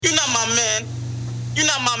You're not my man. You're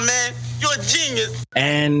not my man. You're a genius.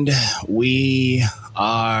 And we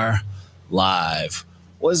are live.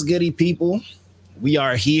 What's goody, people? We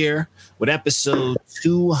are here with episode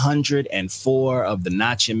 204 of the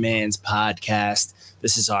Not Your Man's podcast.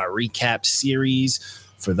 This is our recap series.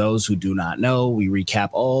 For those who do not know, we recap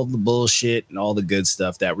all the bullshit and all the good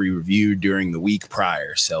stuff that we reviewed during the week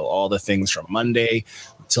prior. So all the things from Monday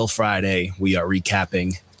till Friday, we are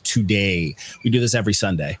recapping today. We do this every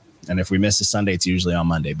Sunday. And if we miss a Sunday, it's usually on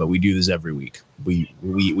Monday, but we do this every week.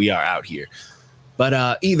 We are out here.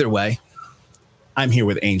 But either way, I'm here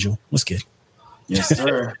with Angel. What's good? Yes,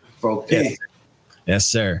 sir. Bro P. Yes,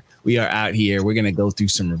 sir. We are out here. We're going to go through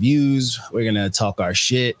some reviews. We're going to talk our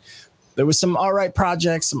shit. There was some all right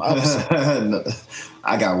projects, some ups.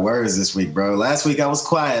 I got words this week, bro. Last week I was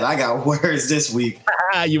quiet. I got words this week.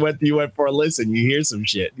 You went for a listen. You hear some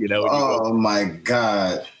shit, you know. Oh my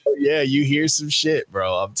God. Yeah, you hear some shit,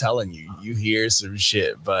 bro. I'm telling you, you hear some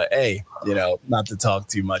shit. But hey, you know, not to talk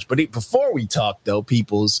too much. But before we talk, though,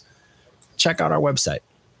 peoples, check out our website.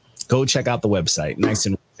 Go check out the website. Nice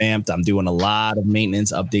and revamped. I'm doing a lot of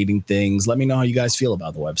maintenance, updating things. Let me know how you guys feel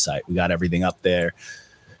about the website. We got everything up there.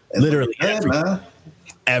 Literally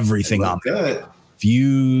everything on there.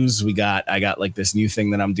 Views. I got like this new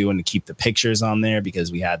thing that I'm doing to keep the pictures on there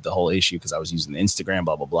because we had the whole issue because I was using Instagram,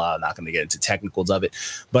 blah, blah, blah. I'm not going to get into technicals of it,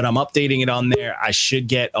 but I'm updating it on there. I should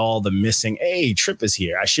get all the missing. Hey, Trip is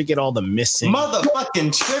here. I should get all the missing.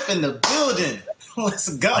 Motherfucking Trip in the building. Let's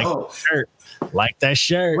go. Like that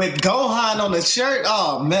shirt. With Gohan on the shirt.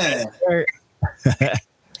 Oh, man.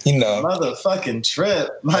 You know, motherfucking Trip.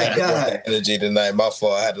 My God. Energy tonight. My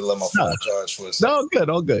fault. I had to let my phone charge for a second. No, good.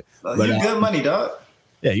 All good. But, you good money, dog.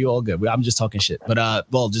 Yeah, you all good. I'm just talking shit. But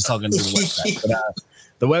just talking to the website. But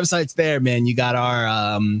the website's there, man. You got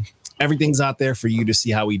our everything's out there for you to see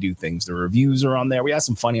how we do things. The reviews are on there. We had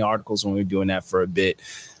some funny articles when we were doing that for a bit.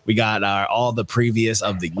 We got all the previous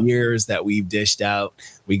of the years that we've dished out.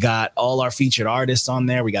 We got all our featured artists on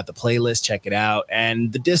there. We got the playlist. Check it out.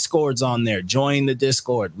 And the Discord's on there. Join the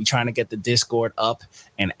Discord. We're trying to get the Discord up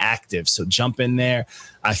and active. So jump in there.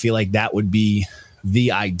 I feel like that would be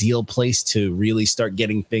the ideal place to really start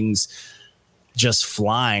getting things just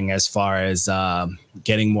flying as far as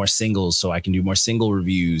getting more singles so I can do more single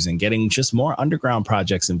reviews and getting just more underground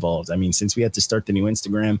projects involved. I mean, since we had to start the new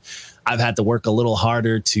Instagram, I've had to work a little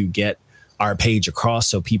harder to get our page across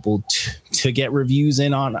so people to get reviews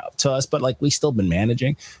in on to us. But like we still been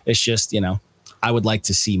managing. It's just, you know, I would like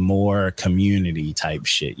to see more community type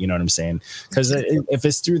shit. You know what I'm saying? Because if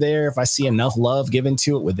it's through there, if I see enough love given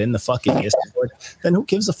to it within the fucking Discord, then who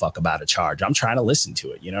gives a fuck about a charge? I'm trying to listen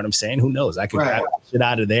to it. You know what I'm saying? Who knows? I could grab shit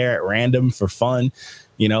out of there at random for fun.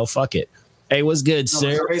 You know, fuck it. Hey, what's good,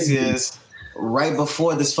 sir? What's crazy is right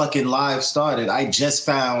before this fucking live started, I just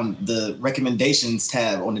found the recommendations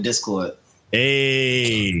tab on the Discord.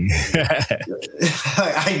 Hey,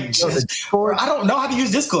 I don't know how to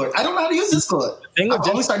use Discord. I I've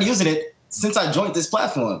only started using it since I joined this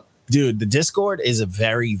platform. Dude, the Discord is a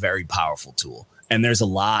very, very powerful tool. And there's a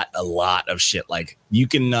lot of shit. Like you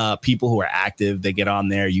can, people who are active, they get on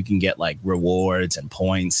there. You can get like rewards and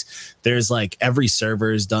points. There's like every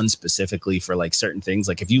server is done specifically for like certain things.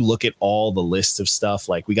 Like if you look at all the lists of stuff,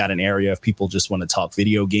 like we got an area if people just want to talk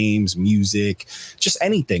video games, music, just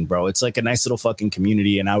anything, bro. It's like a nice little fucking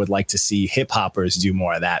community. And I would like to see hip hoppers do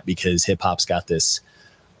more of that because hip hop's got this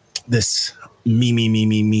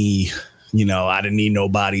me. You know, I didn't need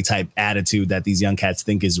nobody type attitude that these young cats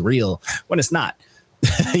think is real when it's not.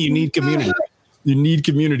 You need community. You need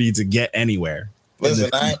community to get anywhere. Listen,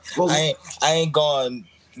 I ain't going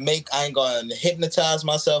to hypnotize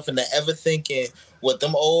myself into ever thinking what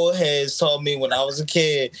them old heads told me when I was a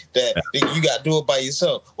kid that you got to do it by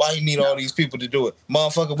yourself. Why you need all these people to do it?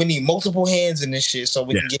 Motherfucker, we need multiple hands in this shit so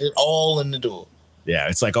we can get it all in the door. Yeah,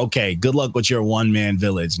 it's like, okay, good luck with your one-man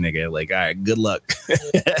village, nigga. Like, all right, good luck.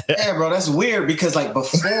 Yeah, bro, that's weird because, like,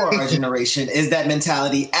 before our generation is that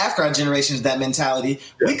mentality. After our generation is that mentality.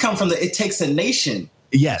 We come from it takes a nation.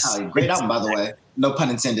 Yes. Great album, by the way. No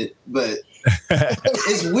pun intended. But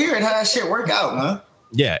it's weird how that shit work out, huh?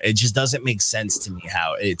 Yeah, it just doesn't make sense to me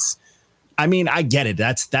how it's... I mean, I get it.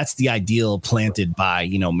 That's the ideal planted by,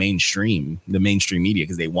 you know, the mainstream media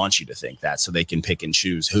because they want you to think that so they can pick and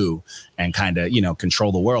choose who and kind of, you know,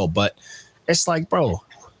 control the world. But it's like, bro,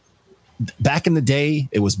 back in the day,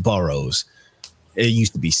 it was boroughs. It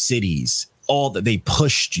used to be cities. All that they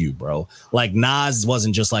pushed you, bro. Like Nas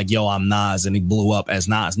wasn't just like, yo, I'm Nas and he blew up as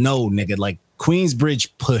Nas. No, nigga, like Queensbridge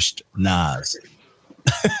pushed Nas.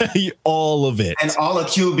 All of it. And all of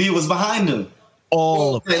QB was behind him.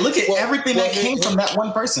 All of it. Look at everything that came from that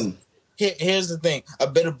one person. here's the thing. A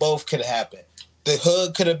bit of both could have happened. The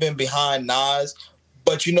hood could have been behind Nas,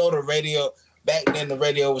 but you know the radio back then, the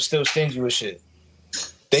radio was still stingy with shit.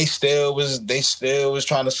 They still was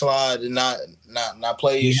trying to slide and not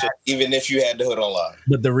play your shit, even if you had the hood on live.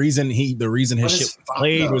 But the reason his shit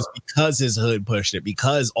played was because his hood pushed it,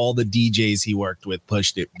 because all the DJs he worked with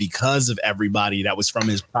pushed it, because of everybody that was from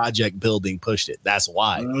his project building pushed it. That's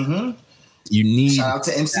why. Mm-hmm. You need shout out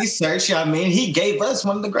to MC Search. I mean, he gave us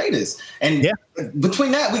one of the greatest. And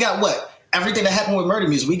between that, we got what? Everything that happened with murder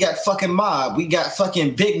music. We got fucking Mob. We got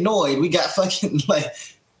fucking Big Noid. We got fucking like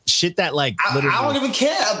shit that like I don't even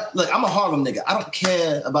care. Look, I'm a Harlem nigga. I don't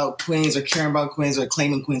care about Queens or caring about Queens or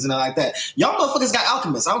claiming Queens and nothing like that. Y'all motherfuckers got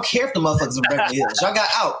Alchemists. I don't care if the motherfuckers in Beverly Hills. Y'all got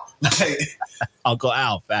out. Uncle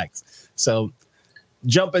Al, facts. So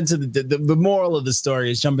jump into the moral of the story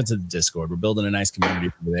is jump into the Discord. We're building a nice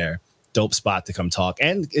community over there. Dope spot to come talk.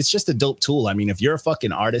 And it's just a dope tool. I mean, if you're a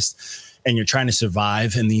fucking artist and you're trying to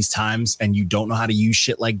survive in these times and you don't know how to use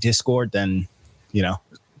shit like Discord, then, you know,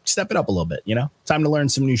 step it up a little bit, you know? Time to learn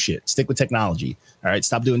some new shit. Stick with technology. All right,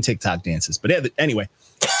 stop doing TikTok dances. But anyway.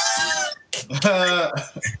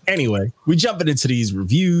 Anyway, we jumping into these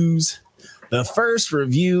reviews. The first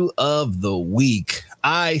review of the week.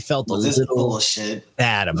 I felt a little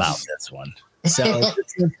bad about this one.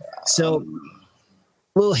 So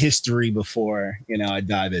little history before, you know, I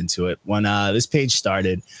dive into it. When this page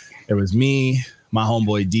started, there was me, my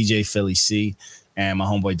homeboy DJ Philly C, and my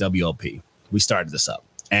homeboy WLP. We started this up,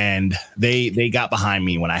 and they got behind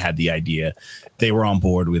me when I had the idea. They were on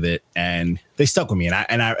board with it, and they stuck with me, and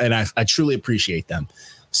I truly appreciate them.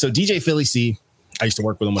 So DJ Philly C, I used to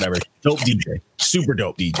work with him, whatever. Dope DJ, super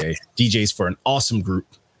dope DJ. DJs for an awesome group.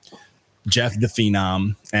 Jeff the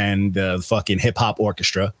Phenom and the fucking Hip Hop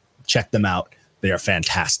Orchestra. Check them out. They are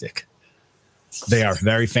fantastic. They are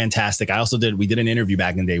very fantastic. We did an interview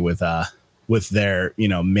back in the day with their, you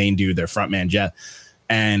know, main dude, their front man, Jeff.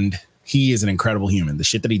 And he is an incredible human. The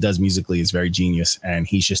shit that he does musically is very genius. And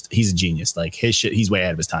he's a genius. Like his shit, he's way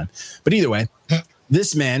ahead of his time. But either way,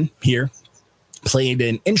 this man here played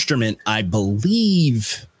an instrument, I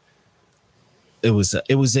believe it was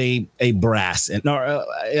a brass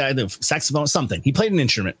or saxophone, something. He played an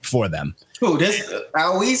instrument for them. Who, this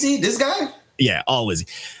Al Weezy, this guy? Yeah, all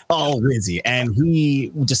Wizzy. And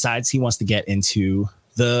he decides he wants to get into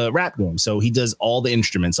the rap game. So he does all the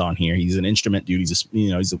instruments on here. He's an instrument dude.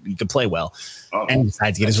 He can play well. And he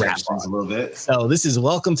decides to get his rap on a little bit. So this is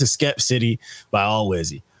Welcome to Skep City by All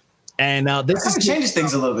Wizzy. And this changes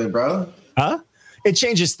things a little bit, bro. Huh? It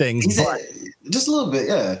changes things. Just a little bit,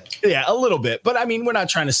 yeah. Yeah, a little bit. But I mean, we're not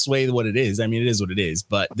trying to sway what it is. I mean, it is what it is.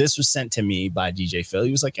 But this was sent to me by DJ Phil.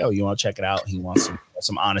 He was like, yo, you want to check it out? He wants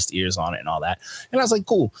some honest ears on it and all that. And I was like,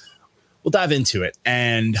 cool. We'll dive into it.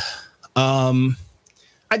 And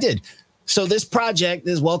I did. So this project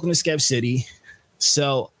is Welcome to Skep City.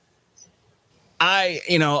 So I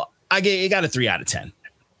got a 3 out of 10.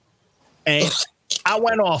 And I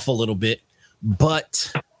went off a little bit,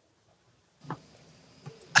 but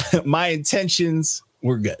my intentions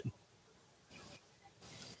were good.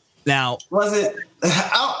 Now, was it?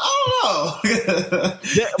 I don't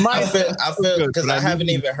know. I feel because I haven't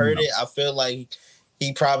even heard it. I feel like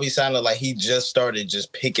he probably sounded like he just started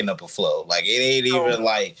just picking up a flow. Like it ain't even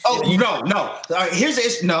like. No. All right, here's the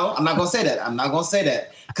issue. No, I'm not gonna say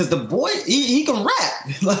that. Because the boy, he can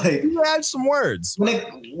rap. Like he had some words.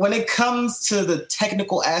 When it comes to the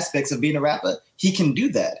technical aspects of being a rapper, he can do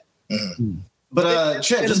that. Mm-hmm. But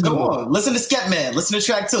Trip, just go on. Listen to Skepman. Listen to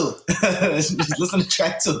track 2. Listen to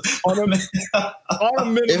track 2.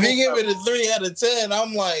 If he give it a 3 out of 10,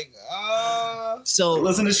 I'm like, So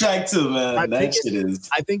listen to track 2, man. I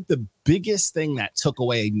think the biggest thing that took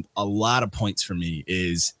away a lot of points for me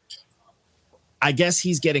is, I guess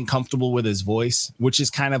he's getting comfortable with his voice, which is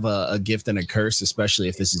kind of a gift and a curse, especially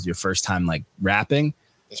if this is your first time like rapping.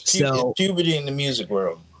 It's puberty in the music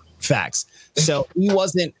world. Facts. So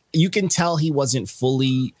you can tell he wasn't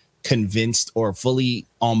fully convinced or fully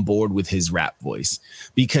on board with his rap voice,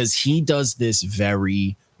 because he does this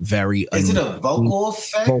very, very. Is it a vocal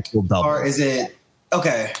effect? Or is it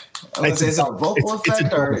okay? Is it a vocal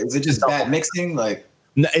effect or is it just bad mixing? Like,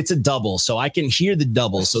 no, it's a double, so I can hear the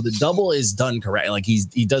double. So the double is done correct. Like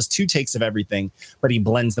he does 2 takes of everything, but he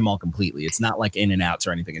blends them all completely. It's not like in and outs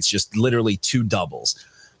or anything. It's just literally 2 doubles,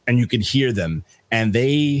 and you can hear them, and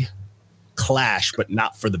they clash, but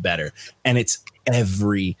not for the better. And it's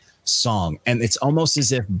every song, and it's almost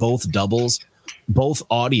as if both doubles, both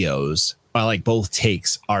audios, are like both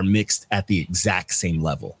takes are mixed at the exact same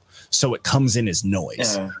level, so it comes in as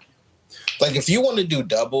noise. Like if you want to do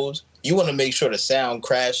doubles, you want to make sure the sound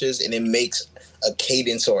crashes and it makes a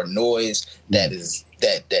cadence or a noise that is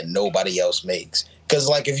that nobody else makes. Because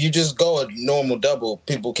like if you just go a normal double,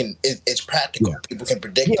 people can it's practical. People can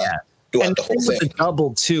predict that throughout the whole thing. The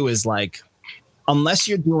double too is like, unless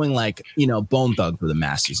you're doing like, Bone Thugs were the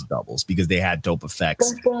masters of doubles because they had dope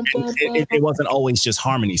effects. It wasn't always just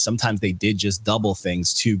harmony. Sometimes they did just double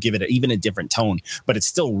things to give it even a different tone, but it's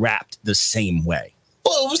still rapped the same way.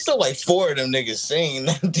 Well, it was still like 4 of them niggas singing.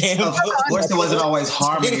 Damn. Of course, it wasn't always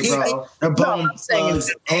harmony, bro. They're Bone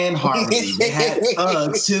Thugs and harmony. They had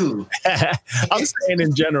thugs too. I'm saying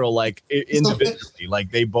in general, like individually, like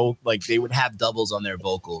they both, like they would have doubles on their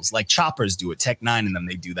vocals. Like Choppers do it. Tech 9 and them,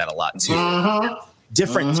 they do that a lot too.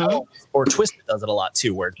 Different tones, or Twisted does it a lot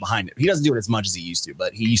too, where it's behind it. He doesn't do it as much as he used to,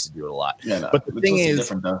 but he used to do it a lot. Yeah, no, but the thing is,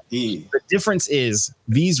 the difference is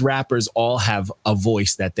these rappers all have a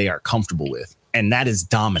voice that they are comfortable with. And that is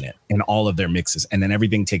dominant in all of their mixes. And then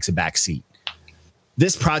everything takes a back seat.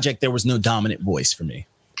 This project, there was no dominant voice for me.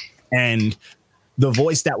 And the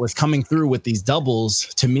voice that was coming through with these doubles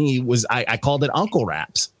to me was, I called it Uncle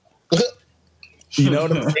Raps. You know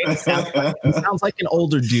what I'm saying? It sounds like an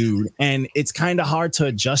older dude. And it's kind of hard to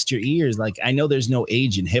adjust your ears. Like, I know there's no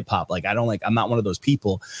age in hip hop. Like, I'm not one of those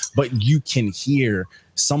people, but you can hear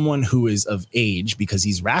someone who is of age because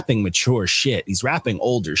he's rapping mature shit. He's rapping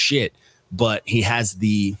older shit. But he has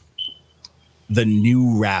the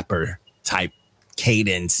new rapper type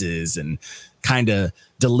cadences and kind of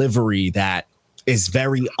delivery that is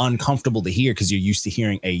very uncomfortable to hear because you're used to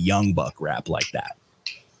hearing a young buck rap like that.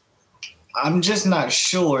 I'm just not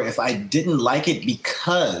sure if I didn't like it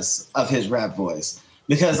because of his rap voice.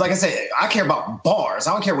 Because like I said, I care about bars.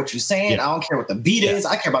 I don't care what you're saying. I don't care what the beat is.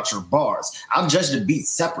 I care about your bars. I'll judge the beat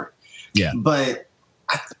separate. Yeah. But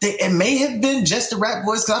I think it may have been just the rap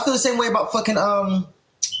voice because I feel the same way about fucking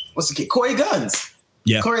what's the kid? Corey Guns.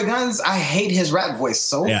 Yeah, Corey Guns. I hate his rap voice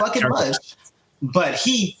so fucking much, but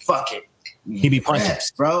he be punching,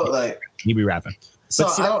 raps, bro. Like he be rapping. So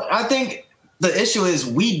I think the issue is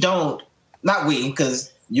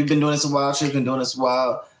because you've been doing this a while. She's been doing this a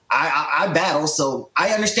while. I battle, so I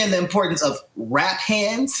understand the importance of rap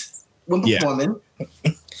hands when performing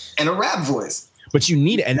and a rap voice. But you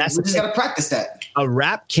need it, and that's we just gotta practice that. A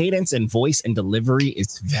rap cadence and voice and delivery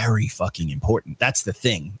is very fucking important. That's the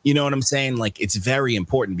thing. You know what I'm saying? Like it's very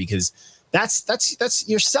important because that's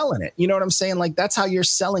you're selling it. You know what I'm saying? Like that's how you're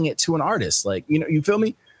selling it to an artist. Like, you feel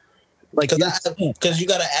me? Like because you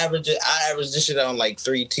gotta average it. I average this shit on like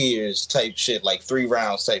 3 tiers type shit, like 3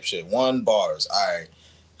 rounds type shit. 1 bars. All right.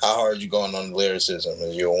 How hard you going on the lyricism?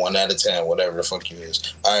 Is you a 1 out of 10, whatever the fuck you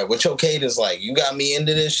is. All right, what your cadence like? You got me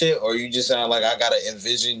into this shit, or you just sound like I gotta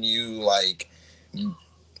envision you like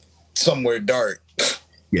somewhere dark?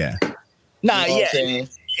 Yeah. Nah, you know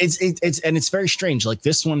it's very strange. Like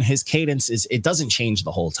this one, his cadence it doesn't change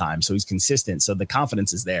the whole time, so he's consistent. So the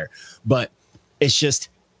confidence is there, but it's just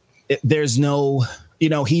there's no.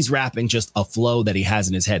 He's rapping just a flow that he has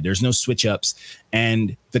in his head. There's no switch ups,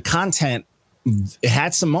 and the content. It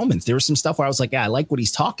had some moments. There was some stuff where I was like, I like what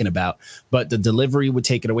he's talking about, but the delivery would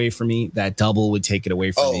take it away from me. That double would take it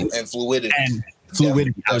away from me. And fluidity.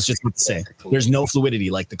 I was just about to say, there's no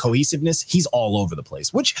fluidity. Like the cohesiveness, he's all over the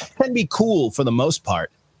place, which can be cool for the most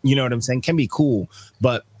part. You know what I'm saying? Can be cool.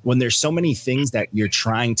 But when there's so many things that you're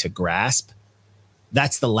trying to grasp,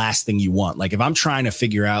 that's the last thing you want. Like if I'm trying to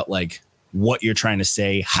figure out like what you're trying to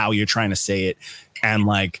say, how you're trying to say it, and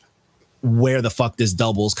like, where the fuck this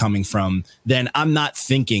double's coming from, then I'm not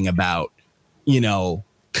thinking about,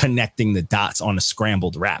 connecting the dots on a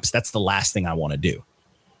scrambled raps. That's the last thing I want to do.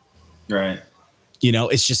 Right.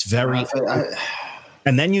 It's just very,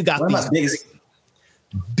 and then you got these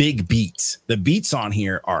big beats. The beats on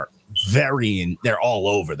here are they're all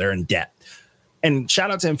over. They're in depth. And shout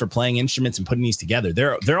out to him for playing instruments and putting these together.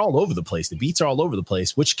 They're all over the place. The beats are all over the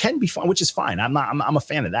place, which can be fun, which is fine. I'm a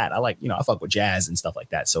fan of that. I like, I fuck with jazz and stuff like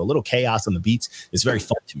that. So a little chaos on the beats is very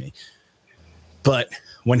fun to me. But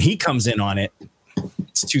when he comes in on it,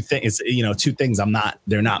 it's two things. Two things.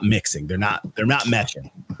 They're not mixing. They're not meshing.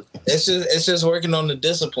 It's just working on the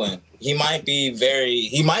discipline. He might be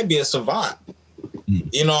a savant.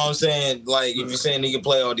 You know what I'm saying? Like if you're saying he can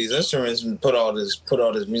play all these instruments and put all this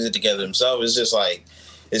music together himself, it's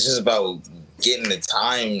just about getting the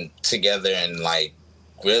time together and like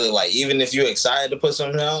really like even if you're excited to put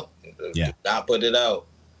something out, not put it out.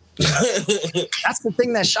 That's the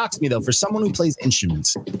thing that shocks me though. For someone who plays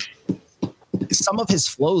instruments, some of his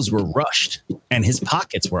flows were rushed and his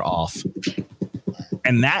pockets were off,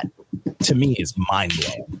 and that to me is mind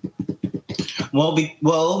blowing.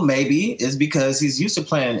 Well, maybe it's because he's used to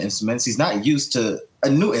playing instruments. He's not used to a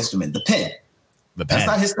new instrument, the pen. The pen. That's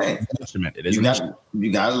not his thing. Instrument. It You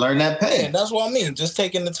isn't. got to learn that pen. Yeah, that's what I mean. Just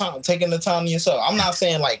taking the time to yourself. I'm not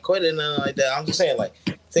saying like quit it and like that. I'm just saying like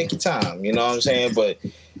take your time. You know what I'm saying? But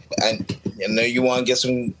I know you want to get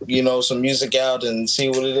some, some music out and see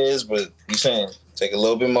what it is. But you're saying take a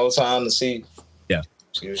little bit more time to see. Yeah.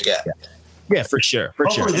 See what you got. Yeah, for sure.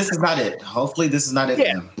 Hopefully this is not it. Hopefully this is not it.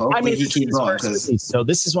 Yeah. For him. Hopefully he keeps going. So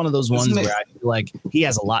this is one of those ones where I feel like he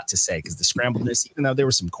has a lot to say because the scrambledness, even though there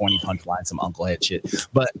was some corny punchlines, some uncle head shit,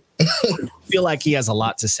 but I feel like he has a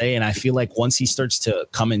lot to say. And I feel like once he starts to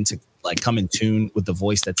come in tune with the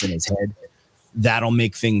voice that's in his head, that'll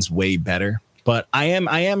make things way better. But I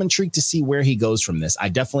am intrigued to see where he goes from this. I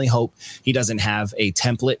definitely hope he doesn't have a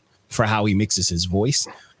template for how he mixes his voice.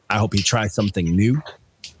 I hope he tries something new.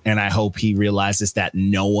 And I hope he realizes that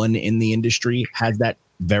no one in the industry has that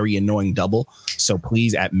very annoying double. So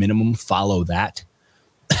please, at minimum, follow that.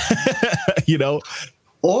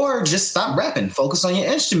 Or just stop rapping. Focus on your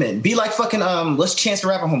instrument. Be like fucking let's Chance the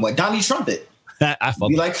Rapper homeboy, Donnie Trumpet.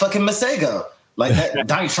 Be like fucking Masego. Like that.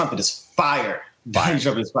 Donnie Trumpet is fire. Donnie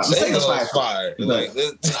Trumpet is fire. Masego's fire. Like,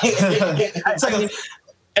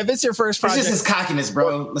 if it's your first project, it's just his cockiness,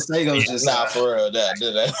 bro. Masego's just for real.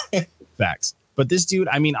 That. Facts. But this dude,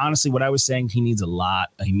 I mean, honestly, what I was saying, he needs a lot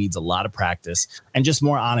of practice and just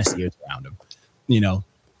more honesty around him,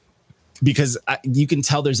 because you can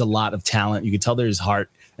tell there's a lot of talent. You can tell there's heart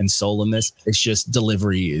and soul in this. It's just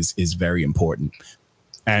delivery is very important.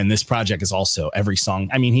 And this project is also every song.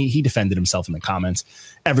 I mean, he defended himself in the comments.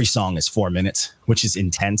 Every song is 4 minutes, which is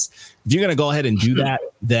intense. If you're going to go ahead and do that,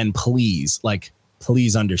 then please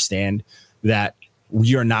understand that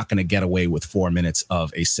you're not going to get away with 4 minutes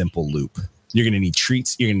of a simple loop. You're going to need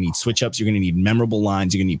treats. You're going to need switch ups. You're going to need memorable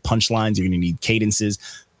lines. You're going to need punchlines. You're going to need cadences.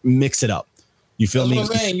 Mix it up. You feel me? That's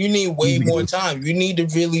what I'm saying. You need way more time. You need to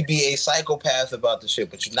really be a psychopath about the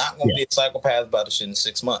shit, but you're not going to be a psychopath about the shit in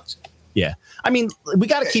 6 months. Yeah. I mean, we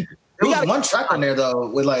got to keep. There was one track on there, though,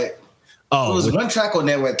 with like. There was one track on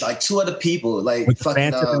there with like two other people, like with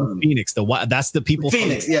fucking Phoenix. That's the people.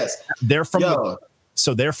 Phoenix, yes. They're from.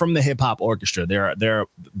 So they're from the hip hop orchestra.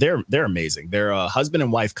 They're amazing. They're a husband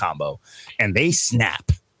and wife combo, and they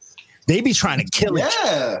snap. They be trying to kill it.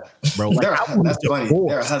 Yeah, bro. Like, that's funny.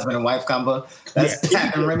 They're a husband and wife combo. That's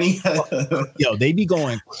Pat and Remy. Yo, they be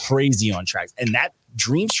going crazy on tracks, and that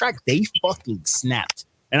Dreams track, they fucking snapped.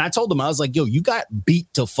 And I told them, I was like, yo, you got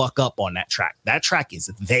beat to fuck up on that track. That track is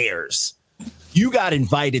theirs. You got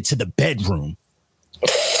invited to the bedroom.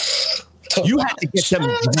 You had to get them.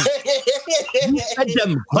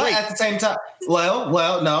 But at the same time,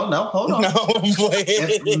 well, no, hold on.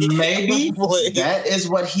 Maybe that is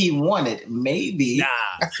what he wanted. Maybe he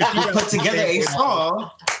put together a song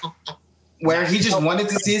where he just wanted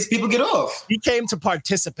to see his people get off. He came to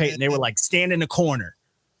participate, and they were like, stand in the corner.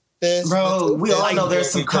 Bro, we all know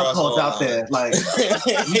there's some cuckolds out there. Like,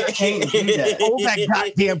 you can't do that. Hold that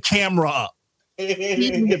goddamn camera up.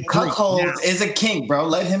 Cuckold is a king, bro.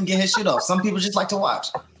 Let him get his shit off. Some people just like to watch.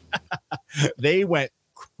 They went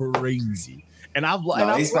crazy, and he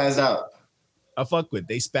spazzed out. I fuck with.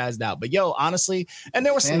 They spazzed out, but yo, honestly, and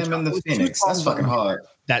there was some in the Phoenix. That's fucking hard.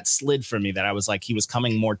 That slid for me. That I was like, he was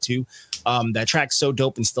coming more to. That track's so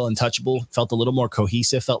dope and still untouchable. Felt a little more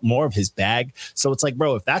cohesive. Felt more of his bag. So it's like,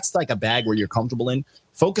 bro, if that's like a bag where you're comfortable in,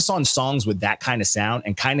 focus on songs with that kind of sound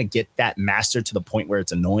and kind of get that mastered to the point where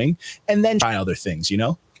it's annoying, and then try other things.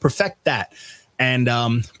 Perfect that. And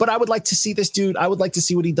but I would like to see this dude. I would like to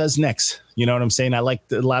see what he does next. You know what I'm saying? I like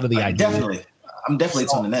a lot of the ideas. I'm definitely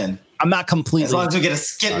tuning in. I'm not completely. As long as we get a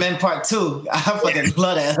Skitman part 2, I fucking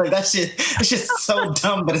love that. Like that shit. It's just so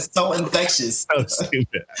dumb, but it's so infectious. So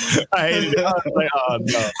stupid. I hated it. I was like, oh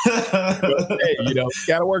no. But, hey, you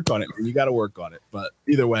gotta work on it. Man. You gotta work on it. But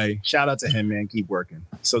either way, shout out to him, man. Keep working.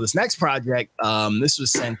 So this next project, this was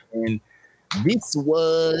sent in. This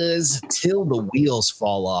was Till the Wheels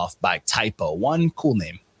Fall Off by Typo. One cool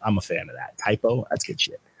name. I'm a fan of that. Typo. That's good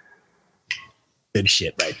shit. Good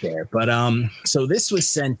shit right there. But so this was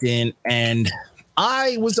sent in, and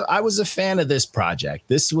I was a fan of this project.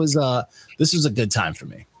 This was a good time for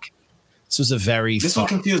me. This was a very one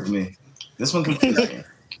confused me.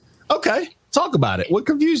 Okay, talk about it. What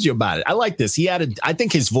confused you about it? I like this. I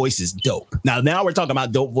think his voice is dope. Now we're talking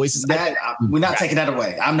about dope voices. We're not taking that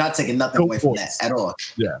away. I'm not taking nothing away from that at all.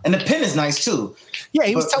 Yeah, and the pen is nice too. Yeah,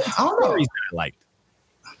 he was telling stories that I liked.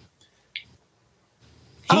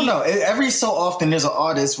 I don't know. Every so often, there's an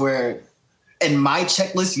artist where, in my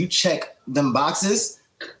checklist, you check them boxes,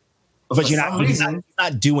 but you're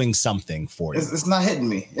not doing something for you. It's not hitting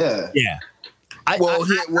me. Yeah. Yeah.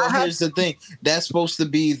 Here's the thing. That's supposed to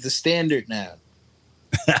be the standard now.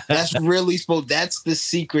 That's really supposed. That's the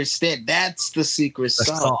secret stand. That's the secret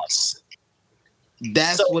sauce.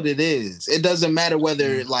 That's what it is. It doesn't matter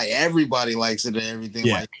whether like everybody likes it or everything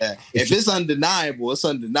like that. If it's undeniable, it's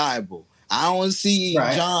undeniable. I don't see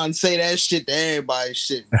John say that shit to everybody.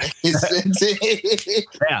 Shit.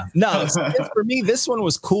 Yeah. No, for me, this one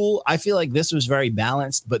was cool. I feel like this was very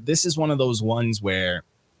balanced, but this is one of those ones where,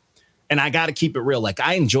 and I got to keep it real. Like,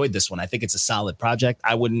 I enjoyed this one. I think it's a solid project.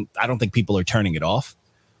 I don't think people are turning it off.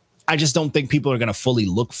 I just don't think people are going to fully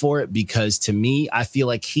look for it because to me, I feel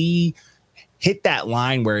like he hit that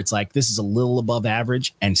line where it's like, this is a little above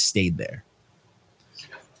average and stayed there.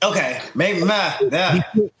 Okay, maybe yeah.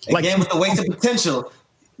 Like, again with the wasted potential.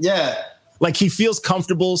 Yeah. Like he feels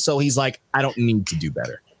comfortable, so he's like, I don't need to do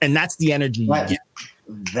better. And that's the energy you get.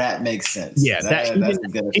 That makes sense. Yeah,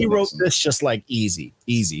 he wrote this just like easy.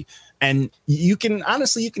 And you can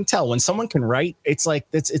tell when someone can write, it's like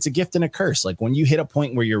it's a gift and a curse. Like when you hit a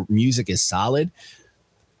point where your music is solid,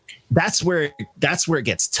 that's where it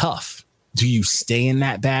gets tough. Do you stay in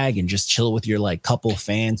that bag and just chill with your like couple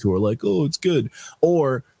fans who are like, oh, it's good?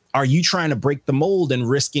 Or are you trying to break the mold and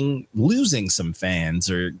risking losing some fans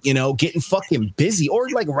or, you know, getting fucking busy or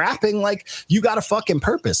like rapping like you got a fucking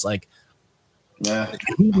purpose? Like,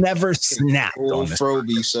 he never snapped on this.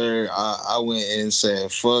 Froby, sir. I went and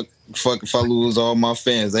said, fuck if I lose all my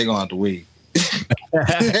fans, they gonna have to wait.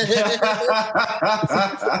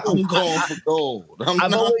 I'm going for gold.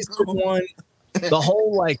 I've always been one, the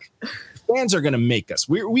whole like fans are gonna make us.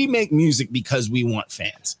 We make music because we want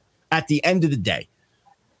fans. At the end of the day,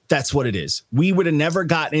 that's what it is. We would have never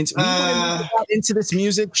gotten into this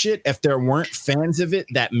music shit if there weren't fans of it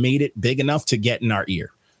that made it big enough to get in our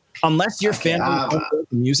ear. Unless you're fan of the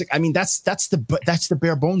music, I mean that's the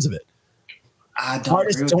bare bones of it. I don't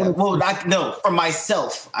agree with that. Well, no, for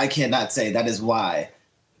myself, I cannot say that is why.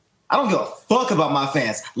 I don't give a fuck about my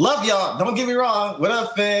fans. Love y'all. Don't get me wrong. What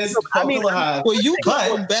up, fans? I mean, well, you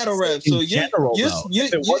come from battle rap, so your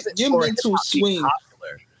mental swing.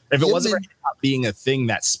 If it wasn't for hip-hop being a thing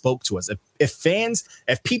that spoke to us,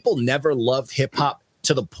 if people never loved hip-hop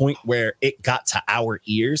to the point where it got to our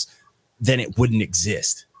ears, then it wouldn't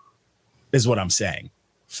exist, is what I'm saying.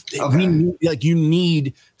 Okay. You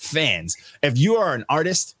need fans. If you are an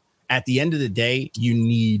artist, at the end of the day, you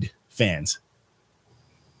need fans.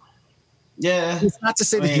 Yeah. It's not to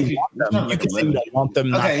say that you want them. You can say you don't want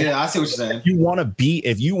them. Okay, yeah, I see what you're saying. If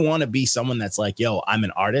you want to be someone that's like, yo, I'm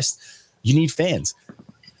an artist, you need fans.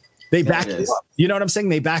 They back you up. You know what I'm saying?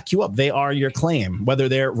 They back you up. They are your claim, whether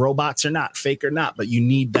they're robots or not, fake or not. But you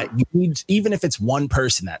need that. You need, even if it's one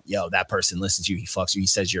person that person listens to you, he fucks you, he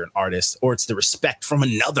says you're an artist, or it's the respect from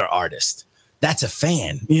another artist. That's a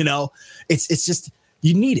fan. You know, it's just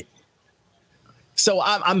you need it. So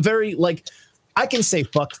I'm very like, I can say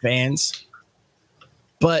fuck fans,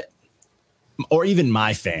 or even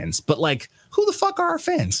my fans, but like, who the fuck are our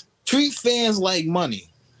fans? Treat fans like money.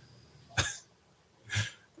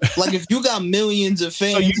 Like if you got millions of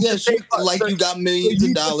fans, you got millions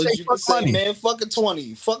of dollars. You can say, money. Man, fuck a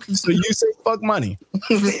 20. Fuck. So you say fuck money.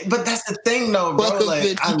 But that's the thing, though, bro.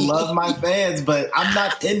 Like I love my fans, but I'm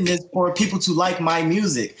not in this for people to like my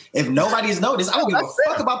music. If nobody's noticed, I don't give a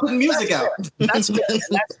fuck about putting music out. That's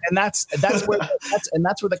where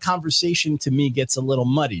the conversation to me gets a little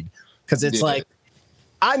muddied because it's like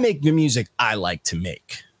I make the music I like to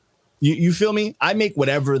make. You feel me? I make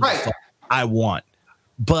whatever the fuck I want.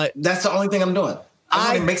 But that's the only thing I'm doing. I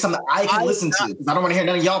want to make something I can listen to. I don't want to hear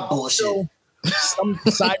none of y'all bullshit. So, some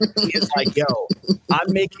side of me is like, yo,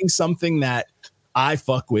 I'm making something that I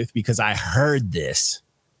fuck with because I heard this.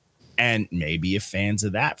 And maybe if fans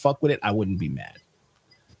of that fuck with it, I wouldn't be mad.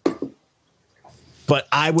 But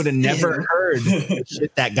I would have never heard the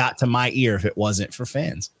shit that got to my ear if it wasn't for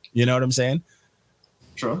fans. You know what I'm saying?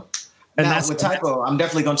 True. And now, with Typo, I'm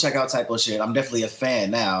definitely going to check out Typo shit. I'm definitely a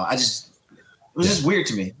fan now. It was just weird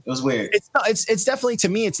to me. It was weird. It's definitely, to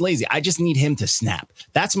me, it's lazy. I just need him to snap.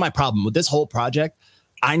 That's my problem with this whole project.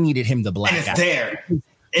 I needed him to black out. It's there.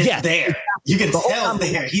 It's there. You can tell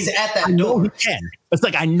there. He's at that door. He can. It's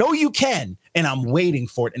like, I know you can, and I'm waiting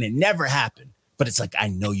for it, and it never happened. But it's like, I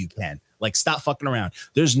know you can. Like, stop fucking around.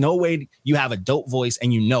 There's no way you have a dope voice,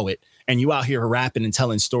 and you know it, and you out here rapping and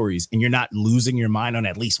telling stories, and you're not losing your mind on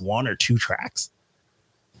at least one or two tracks.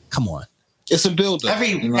 Come on. It's a build-up.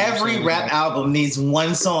 Every rap album needs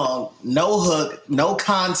one song, no hook, no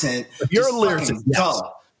content. If you're a lyricist,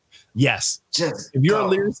 yes. If you're a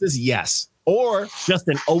lyricist, yes. Or just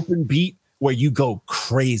an open beat where you go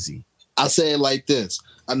crazy. I say it like this.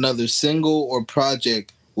 Another single or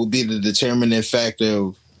project will be the determining factor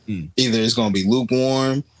of Either it's gonna be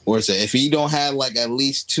lukewarm, or if he don't have like at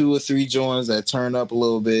least 2 or 3 joints that turn up a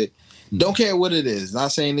little bit. Don't care what it is.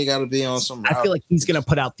 Not saying they got to be on some. I feel like he's gonna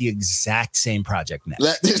put out the exact same project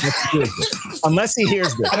next, unless he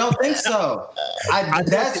hears this. I don't think so.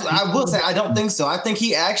 I will say I don't think so. I think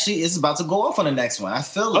he actually is about to go off on the next one. I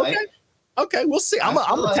feel like. Okay, we'll see. I'm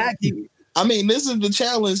gonna tag you. I mean, this is the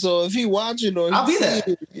challenge. So if he watching or I'll be there.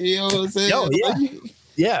 You know what I'm saying? Yo,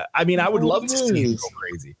 yeah. I mean, I would love to see him go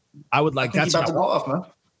crazy. I would like. That's about to go off, man.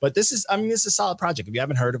 But this is a solid project. If you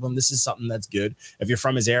haven't heard of him, this is something that's good. If you're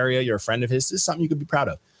from his area, you're a friend of his, this is something you could be proud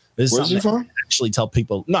of. This is Where's he from? Actually tell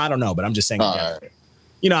people. No, I don't know, but I'm just saying.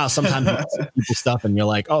 You know how sometimes you see people stuff and you're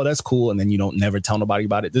like, oh, that's cool. And then you don't never tell nobody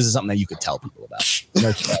about it. This is something that you could tell people about.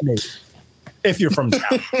 If you're from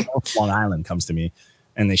town, Long Island comes to me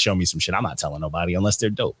and they show me some shit, I'm not telling nobody unless they're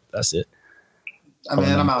dope. That's it. I mean,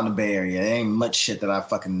 I'm out in the Bay Area. There ain't much shit that I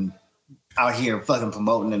fucking out here fucking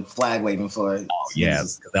promoting and flag waving for. Oh yeah,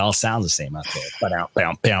 they all sound the same out there.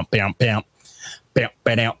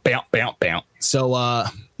 So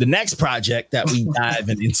the next project that we dive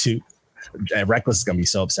into, Reckless is gonna be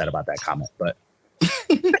so upset about that comment, but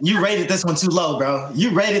you rated this one too low, bro.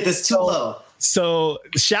 You rated this too low. So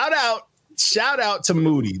shout out to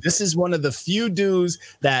Moody. This is one of the few dudes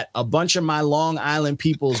that a bunch of my Long Island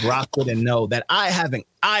peoples rock with and know that I haven't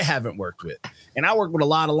worked with. And I work with a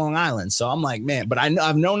lot of Long Island. So I'm like, man, but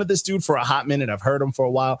I've known of this dude for a hot minute. I've heard him for a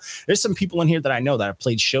while. There's some people in here that I know that I've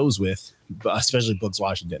played shows with, especially Books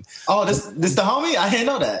Washington. Oh, this the homie? I didn't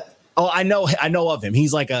know that. Oh, I know of him.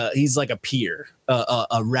 He's like a peer,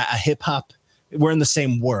 a hip hop. We're in the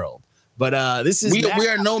same world. But this is we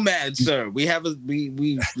are nomads, sir. We have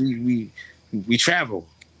we travel.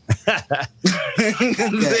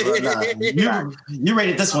 You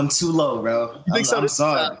rated this one too low, bro. You think so? I'm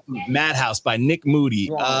sorry. Madhouse by Nick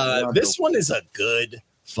Moody. This one is a good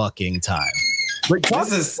fucking time.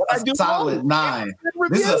 This is a solid 9.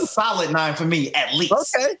 This is a solid 9 for me, at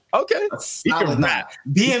least. Okay. A solid 9.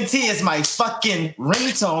 BMT is my fucking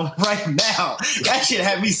ringtone right now. That shit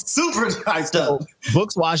had me super hyped up.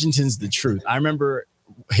 Books Washington's the truth. I remember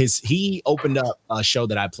he opened up a show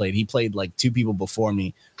that I played. He played like 2 people before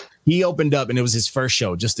me. He opened up and it was his first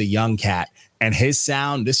show, just a young cat. And his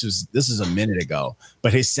sound, this is a minute ago,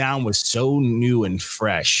 but his sound was so new and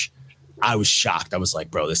fresh. I was shocked. I was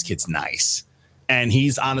like, bro, this kid's nice. And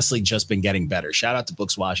he's honestly just been getting better. Shout out to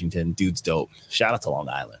Books Washington. Dude's dope. Shout out to Long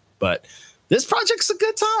Island. But this project's a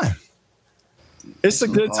good time. It's a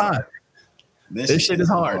good time. This shit is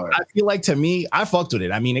hard. I feel like, to me, I fucked with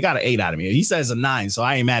it. I mean, it got an 8 out of me. He says a 9, so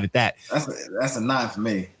I ain't mad at that. That's a 9 for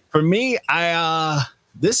me. For me,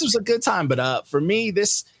 this was a good time. But for me,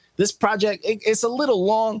 this project, it's a little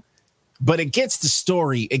long, but it gets the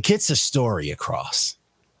story. It gets a story across.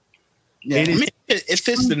 Yeah, it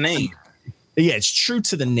fits the name. Yeah, it's true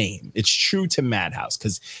to the name. It's true to Madhouse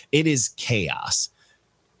because it is chaos.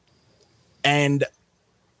 And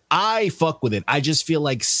I fuck with it. I just feel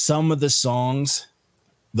like some of the songs,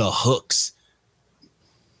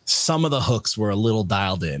 some of the hooks were a little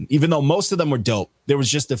dialed in, even though most of them were dope. There was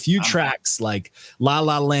just a few tracks like La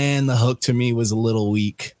La Land. The hook to me was a little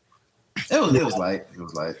weak. It was light.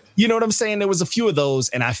 You know what I'm saying? There was a few of those,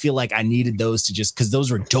 and I feel like I needed those to just because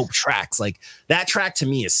those were dope tracks. Like that track to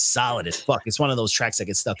me is solid as fuck. It's one of those tracks that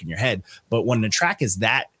gets stuck in your head. But when the track is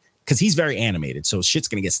that, because he's very animated, so shit's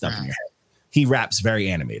gonna get stuck in your head. He raps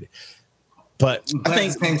very animated. But I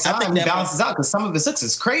think that balances out because some of the hooks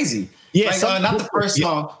is crazy. Yeah, like, not the first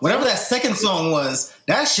song. Whatever that second song was,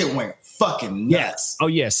 that shit went fucking nuts. Oh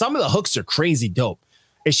yeah, some of the hooks are crazy dope.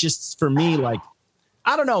 It's just for me, like,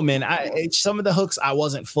 I don't know, man. Some of the hooks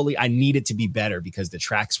I needed to be better because the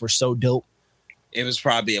tracks were so dope. It was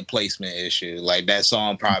probably a placement issue. Like that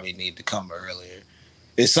song probably need to come earlier.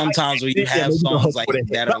 It's sometimes when you have songs like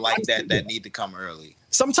that are like that need to come early.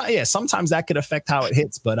 Sometimes that could affect how it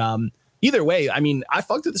hits. But either way, I mean, I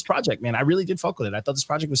fucked with this project, man. I really did fuck with it. I thought this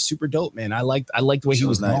project was super dope, man. I liked the way he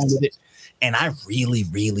was going with it. And I really,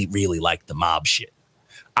 really, really liked the mob shit.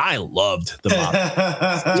 I loved the mob.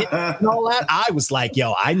 And all that. I was like,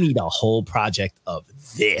 yo, I need a whole project of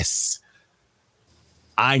this.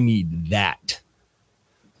 I need that.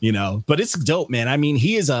 You know, but it's dope, man. I mean,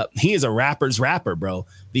 he is a rapper's rapper, bro.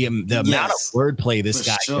 The amount of wordplay this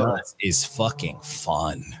guy does is fucking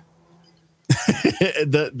fun.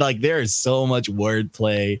 There is so much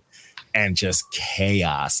wordplay and just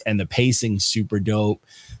chaos, and the pacing super dope.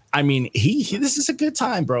 I mean, this is a good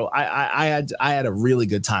time, bro. I had a really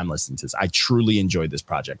good time listening to this. I truly enjoyed this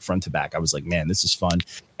project front to back. I was like, man, this is fun.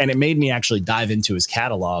 And it made me actually dive into his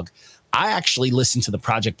catalog. I actually listened to the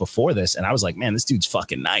project before this and I was like, man, this dude's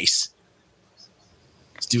fucking nice.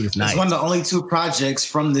 dude is nice. It's one of the only 2 projects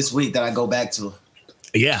from this week that I go back to.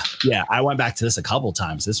 Yeah. I went back to this a couple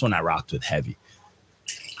times. This one I rocked with heavy.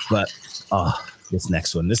 But this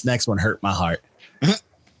next one hurt my heart. I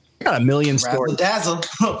got a million stories.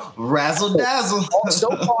 Razzle dazzle. So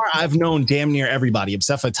far, I've known damn near everybody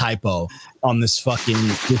except for Typo on this week.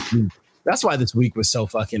 That's why this week was so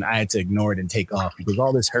fucking, I had to ignore it and take off because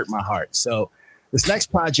all this hurt my heart. So this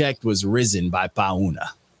next project was Risen by Pauna.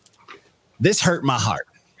 This hurt my heart.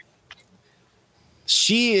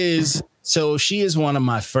 She is one of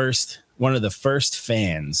the first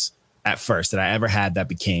fans at first that I ever had that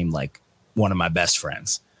became like one of my best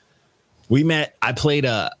friends. We met, I played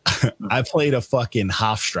a fucking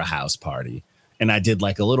Hofstra house party and I did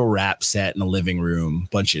like a little rap set in the living room,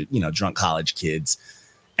 bunch of, drunk college kids.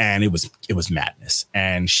 And it was madness.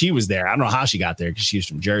 And she was there. I don't know how she got there because she's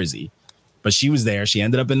from Jersey, but she was there. She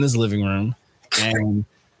ended up in this living room and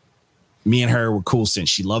me and her were cool since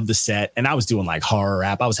she loved the set. And I was doing like horror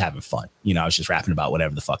rap. I was having fun. I was just rapping about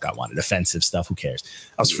whatever the fuck I wanted. Offensive stuff. Who cares?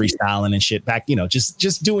 I was freestyling and shit back,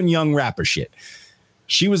 just doing young rapper shit.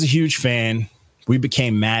 She was a huge fan. We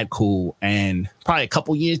became mad cool. And probably a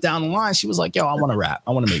couple years down the line, she was like, yo, I want to rap.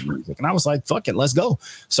 I want to make music. And I was like, fuck it, let's go.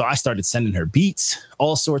 So I started sending her beats,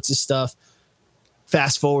 all sorts of stuff.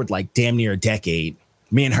 Fast forward like damn near a decade,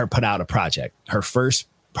 me and her put out a project, her first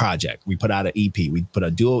project. We put out an EP. We put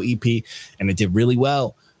a duo EP and it did really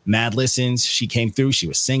well. Mad listens. She came through. She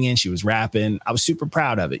was singing. She was rapping. I was super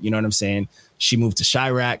proud of it. You know what I'm saying? She moved to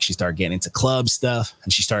Chirac. She started getting into club stuff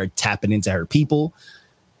and she started tapping into her people.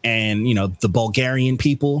 And, the Bulgarian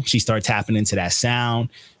people, she started tapping into that sound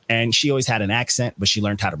and she always had an accent, but she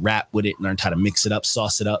learned how to rap with it, learned how to mix it up,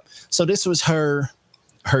 sauce it up. So this was her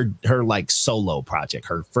like solo project,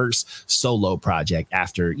 her first solo project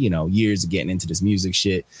after, years of getting into this music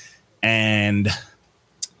shit. And,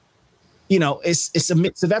 it's a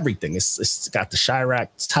mix of everything. It's got the Chirac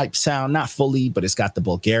type sound, not fully, but it's got the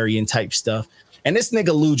Bulgarian type stuff. And this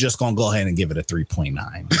nigga Lou just gonna go ahead and give it a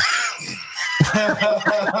 3.9.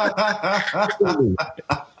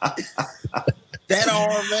 That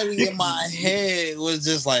already in my head was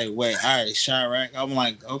just like, wait, all right, Chirac. I'm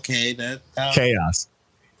like, okay, that chaos.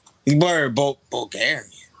 Word, Bulgarian.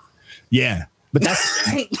 Yeah, but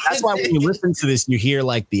that's why when you listen to this, you hear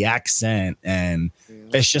like the accent, and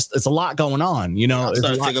it's a lot going on. I'm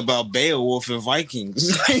starting to think about Beowulf and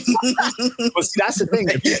Vikings. But see, that's the thing.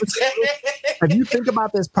 If you think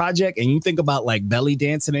about this project and you think about like belly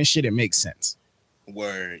dancing and shit, it makes sense.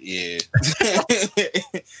 Word, yeah.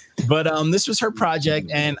 But this was her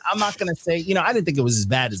project, and I'm not gonna say, I didn't think it was as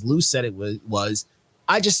bad as Lou said it was.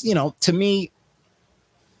 I just, to me,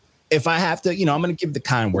 if I have to, I'm gonna give the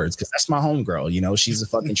kind words because that's my homegirl. She's a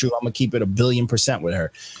fucking true. I'm gonna keep it 1,000,000,000% with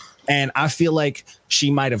her. And I feel like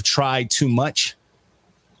she might have tried too much,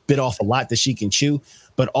 bit off a lot that she can chew,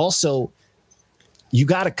 but also you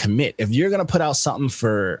got to commit. If you're going to put out something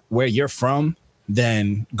for where you're from,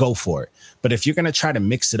 then go for it. But if you're going to try to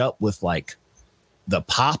mix it up with like the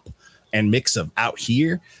pop and mix of out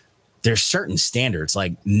here, there's certain standards.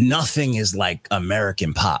 Like nothing is like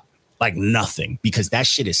American pop, like nothing, because that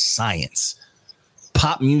shit is science.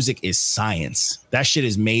 Pop music is science. That shit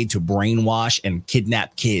is made to brainwash and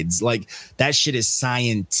kidnap kids. Like that shit is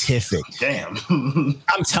scientific. Damn.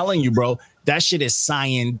 I'm telling you, bro, that shit is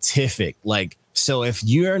scientific. Like, so if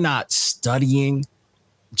you're not studying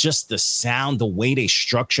just the sound, the way they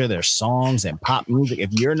structure their songs and pop music,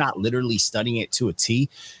 if you're not literally studying it to a T,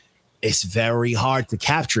 it's very hard to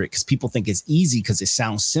capture it because people think it's easy because it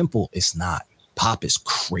sounds simple. It's not. Pop is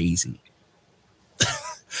crazy.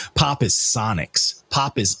 Pop is sonics.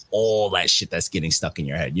 Pop is all that shit that's getting stuck in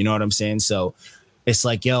your head. You know what I'm saying? So it's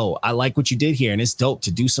like, yo, I like what you did here. And it's dope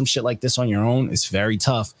to do some shit like this on your own. It's very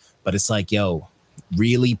tough. But it's like, yo,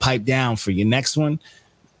 really pipe down for your next one.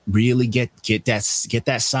 Really get that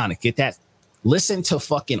sonic. Get that. Listen to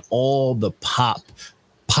fucking all the pop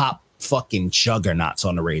fucking juggernauts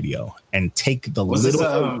on the radio. And take the was this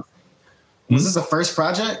a first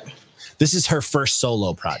project? This is her first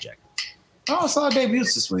solo project. Oh, I saw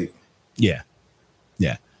debuts this week. Yeah.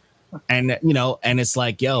 And, and it's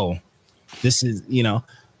like, yo, this is,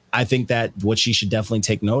 I think that what she should definitely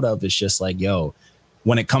take note of is just like, yo,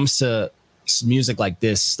 when it comes to music like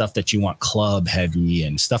this, stuff that you want club heavy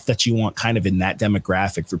and stuff that you want kind of in that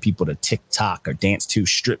demographic for people to TikTok or dance to,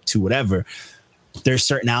 strip to, whatever, there's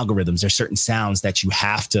certain algorithms, there's certain sounds that you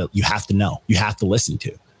have to know, you have to listen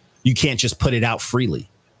to. You can't just put it out freely.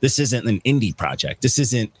 This isn't an indie project. This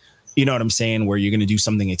isn't, you know what I'm saying, where you're going to do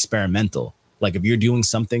something experimental. Like if you're doing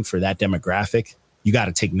something for that demographic, you got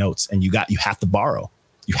to take notes and you have to borrow.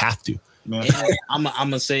 You have to. I'm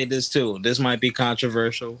gonna say this too. This might be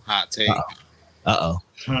controversial. Hot take.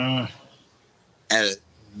 As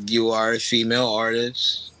you are a female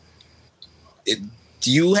artist,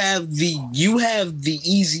 you have the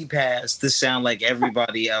easy pass to sound like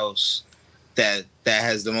everybody else that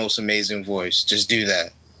has the most amazing voice. Just do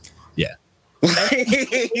that. Yeah.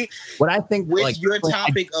 What I think with like your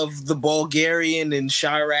topic of the Bulgarian and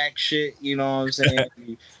Chirac shit, you know what I'm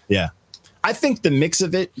saying? Yeah. I think the mix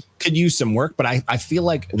of it could use some work, but I feel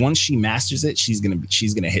like once she masters it, she's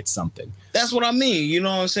gonna hit something. That's what I mean. You know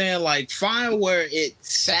what I'm saying? Like, find where it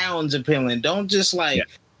sounds appealing. Don't just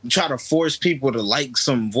try to force people to like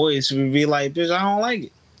some voice and be like, bitch, I don't like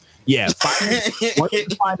it. Yeah. Once you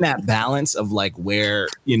find that balance of like where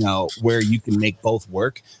you can make both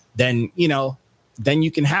work, then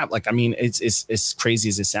you can have like, I mean, it's crazy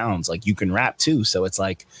as it sounds. Like, you can rap too. So it's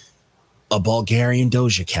like a Bulgarian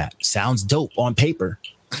Doja Cat sounds dope on paper.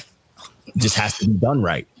 Just has to be done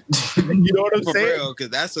right. You know what I'm saying? For real, because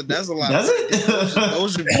that's a lot. Does it?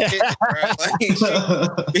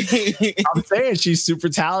 I'm saying she's super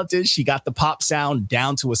talented. She got the pop sound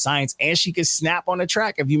down to a science, and she can snap on a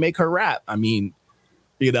track if you make her rap. I mean,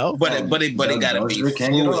 but it gotta be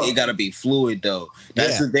fluid. It gotta be fluid though.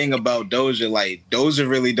 That's the thing about Doja. Like, Doja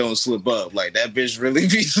really don't slip up. Like, that bitch really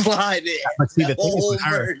be sliding. But see, the thing is with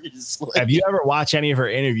her, have you ever watched any of her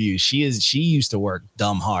interviews? She used to work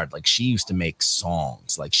dumb hard. Like, she used to make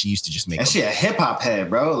songs. Like, she used to just make. And she a hip hop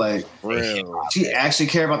head, bro. Like, she actually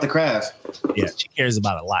care about the craft. Yeah, she cares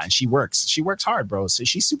about it a lot, and she works hard, bro. So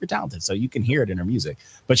she's super talented. So you can hear it in her music,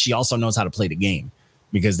 but she also knows how to play the game.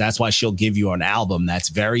 Because that's why she'll give you an album that's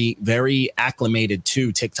very, very acclimated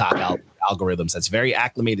to TikTok algorithms. That's very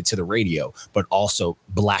acclimated to the radio, but also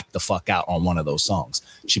black the fuck out on one of those songs.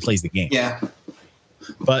 She plays the game. Yeah.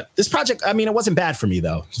 But this project, I mean, it wasn't bad for me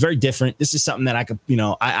though. It's very different. This is something that I could,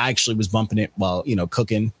 I actually was bumping it while,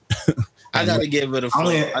 cooking. I gotta give it a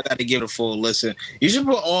full listen. You should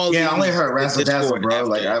put all. Yeah, I only heard Razzle Dazzle, bro.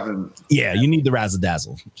 Like, I haven't. Yeah, you need the Razzle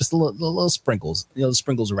Dazzle. Just a little sprinkles.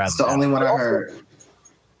 Sprinkles of Razzle. It's the only one I heard.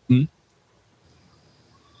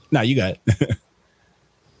 No, you got it.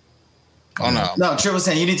 Oh no. No, Trill was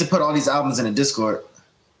saying you need to put all these albums in a Discord.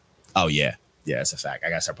 Oh yeah. Yeah, it's a fact. I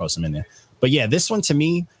gotta start posting them in there. But yeah, this one to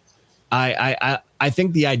me, I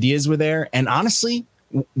think the ideas were there. And honestly,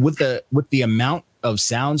 with the amount of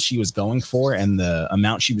sounds she was going for and the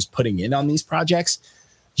amount she was putting in on these projects,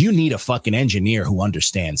 you need a fucking engineer who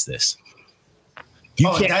understands this.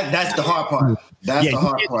 That's the hard part. That's the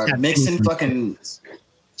hard part. Mixing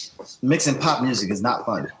pop music is not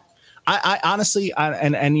fun. I honestly,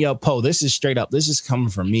 yo, Poe, this is straight up. This is coming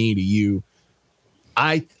from me to you.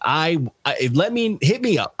 Hit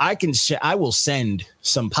me up. I will send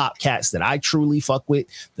some pop cats that I truly fuck with,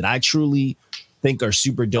 that I truly think are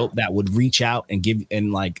super dope, that would reach out and give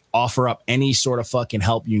and like offer up any sort of fucking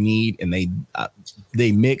help you need. And they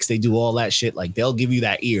mix, they do all that shit. Like, they'll give you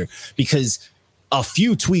that ear, because a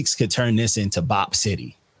few tweaks could turn this into Bop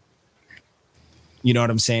City. You know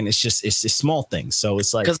what I'm saying? It's just small things. So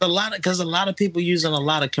it's like, because a lot of people using a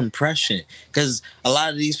lot of compression, because a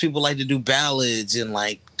lot of these people like to do ballads and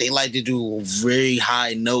like they like to do very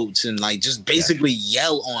high notes and like just basically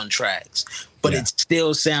yell on tracks, but it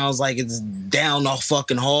still sounds like it's down the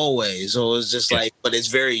fucking hallway. So it's just like, but it's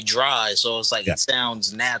very dry. So it's like it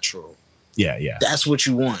sounds natural. Yeah, yeah. That's what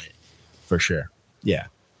you want. For sure. Yeah.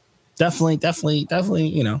 Definitely.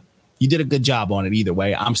 You did a good job on it either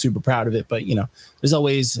way. I'm super proud of it, but there's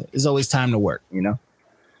always time to work,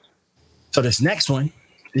 So this next one,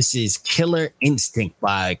 this is Killer Instinct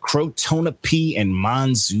by Crotona P and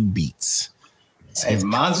Monzu Beats. Hey,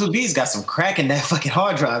 Monzu Beats got some crack in that fucking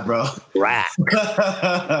hard drive, bro. Crack.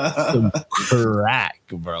 Some crack,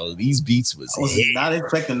 bro. These beats was not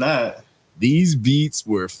expecting that. These beats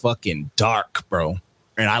were fucking dark, bro.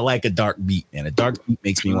 And I like a dark beat, and a dark beat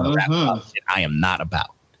makes me want to rap about shit I am not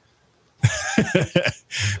about.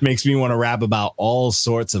 Makes me want to rap about all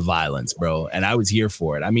sorts of violence, bro, and I was here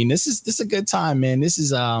for it. I mean, this is a good time, man. This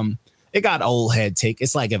is it got old head take.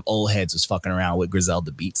 It's like if old heads was fucking around with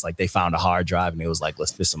Griselda Beats, like they found a hard drive and it was like,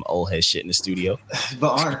 let's put some old head shit in the studio.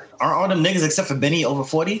 But aren't all them niggas except for Benny over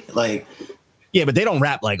 40? Like, yeah, but they don't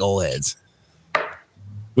rap like old heads.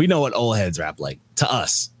 We know what old heads rap like. To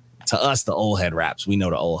us, the old head raps. We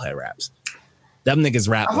know the old head raps. Them niggas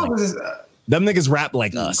rap them niggas rap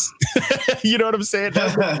like us. You know what I'm saying?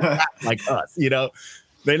 Rap like us,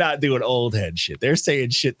 They're not doing old head shit. They're saying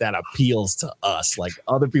shit that appeals to us, like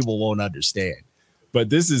other people won't understand. But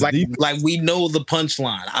this is like we know the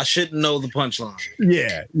punchline. I shouldn't know the punchline.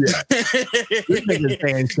 Yeah. This nigga's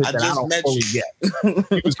saying shit that I don't fully get.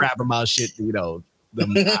 He was rapping about shit,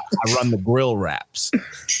 I run the grill raps.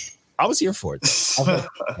 I was here for it.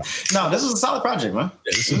 No, this was a solid project, man.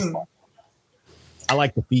 Yeah, this was fun. I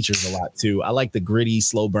like the features a lot too. I like the gritty,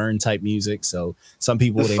 slow burn type music. So some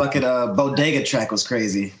people the fucking Bodega track was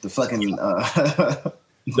crazy. The fucking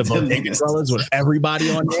the Bodega Brothers with everybody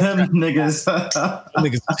on there. Them niggas.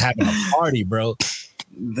 Niggas was having a party, bro.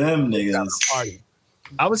 Them niggas. Party.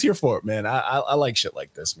 I was here for it, man. I like shit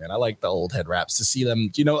like this, man. I like the old head raps to see them.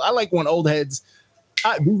 You know, I like when old heads.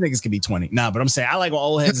 These niggas can be 20. Nah, but I'm saying I like when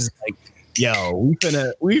old heads is like, yo,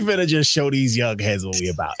 we finna just show these young heads what we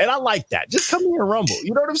about. And I like that. Just come here and rumble.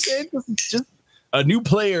 You know what I'm saying? Just a new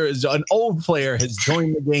player, an old player has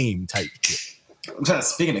joined the game type shit.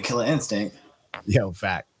 Speaking of Killer Instinct. Yo,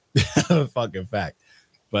 fact. Fucking fact.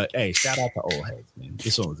 But hey, shout out to old heads, man.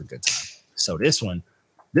 This one was a good time. So this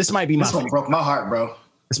might be my This one broke my heart, bro.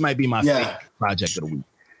 This might be my favorite project of the week.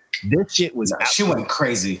 This shit was she went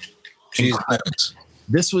crazy.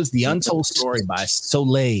 This was The Untold Story by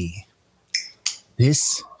Soleil.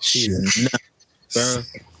 This shit,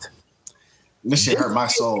 This shit hurt my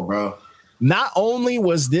soul, bro. Not only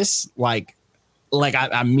was this like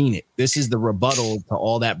I mean it. This is the rebuttal to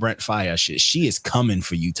all that Brent Faiyaz shit. She is coming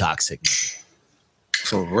for you, toxic nigga.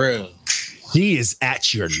 For real. She is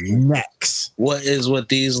at your necks. What is with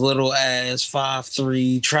these little ass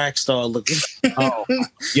 5'3" track star looking? Oh,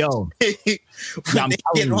 yo. When they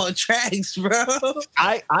get on tracks, bro.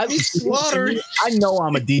 I know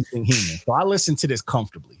I'm a decent human, so I listen to this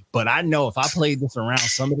comfortably. But I know if I played this around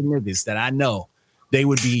some of the niggas that I know, they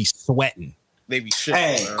would be sweating. They be shit.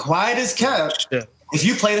 Hey, bro. Quiet as kept. If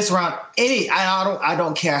you play this around I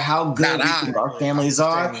don't care how good our families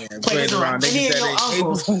are. Play this around any of your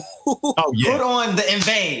uncles. Oh, yeah. Put on the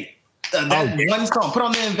Invade. One song. Put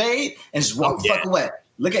on the Invade and just walk the fuck away.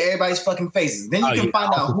 Look at everybody's fucking faces. Then you can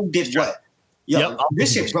find out who did what. Yo,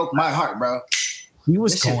 this shit broke my heart, bro. He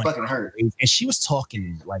was this shit fucking hurt. And she was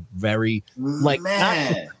talking like very like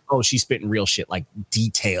man. She's spitting real shit, like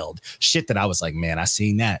detailed shit that I was like, man, I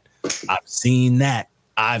seen that. I've seen that.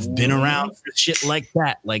 I've been around for shit like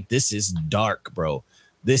that. Like, this is dark, bro.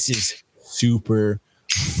 This is super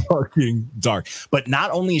fucking dark. But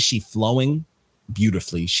not only is she flowing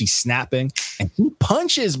beautifully, she's snapping and he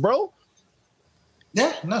punches, bro.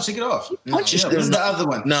 Yeah, no, shake it off. Punches. This is the other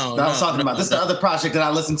one. No, that I was talking about. This is the other project that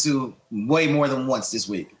I listened to way more than once this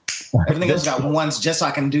week. Everything else got once just so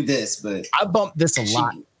I can do this. But I bumped this a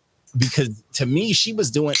lot because to me, she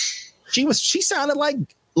sounded like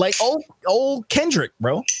old Kendrick,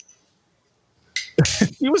 bro.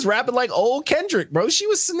 He was rapping like old Kendrick, bro. She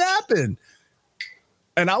was snapping.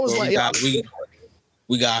 And I was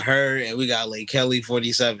we got her and we got like Kelly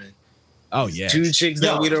 47. Oh yeah. Two chicks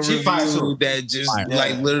that we don't review that just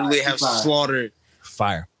literally have slaughtered.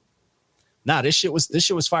 Fire. Nah, this shit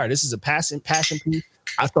was fire. This is a passion piece.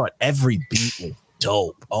 I thought every beat was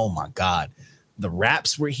dope. Oh my God. The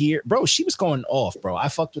raps were here. Bro, she was going off, bro. I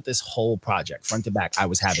fucked with this whole project. Front to back, I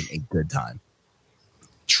was having a good time.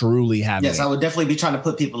 Truly having I would definitely be trying to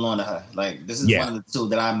put people on to her. Like, this is one of the two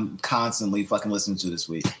that I'm constantly fucking listening to this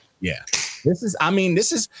week. Yeah. This is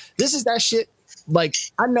that shit. Like,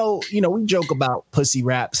 I know, we joke about pussy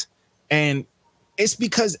raps, and it's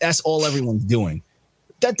because that's all everyone's doing.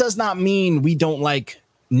 That does not mean we don't like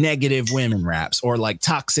negative women raps or like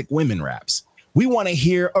toxic women raps. We want to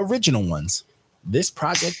hear original ones. This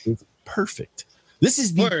project is perfect. This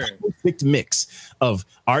is the perfect mix of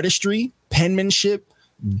artistry, penmanship,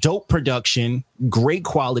 dope production, great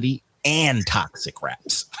quality, and toxic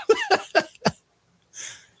raps.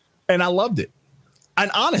 And I loved it. And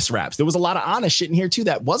honest raps. There was a lot of honest shit in here too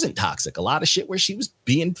that wasn't toxic. A lot of shit where she was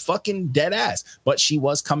being fucking dead ass, but she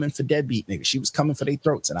was coming for deadbeat niggas. She was coming for their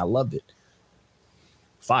throats, and I loved it.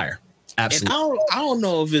 Fire. Absolutely. And I don't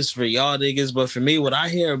know if it's for y'all niggas, but for me, when I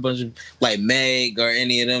hear a bunch of like Meg or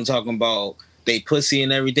any of them talking about they pussy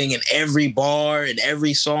and everything in every bar and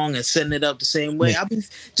every song and setting it up the same way, I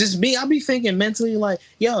be thinking mentally like,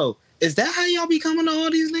 yo, is that how y'all be coming to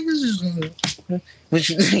all these niggas? Which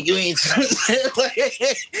you ain't like,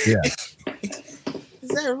 yeah. Is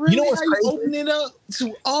that really how you open it up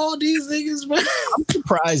to all these niggas, man? I'm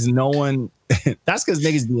surprised no one. That's because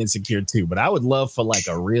niggas be insecure too. But I would love for like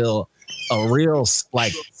a real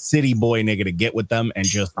like city boy nigga to get with them and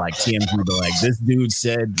just like TMZ be like, this dude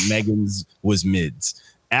said Megan's was mids.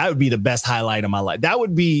 That would be the best highlight of my life. That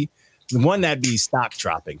would be the one that'd be stock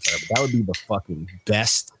dropping forever. That would be the fucking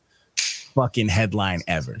best fucking headline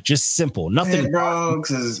ever. Just simple. Nothing, bro.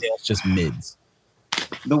 Because it's just mids.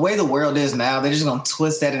 The way the world is now, they're just gonna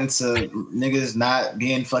twist that into niggas not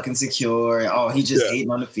being fucking secure. And, he just hating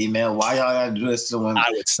on the female. Why y'all gotta do this to women? I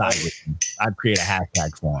would side with him. I'd create a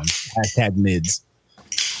hashtag for him. Hashtag mids.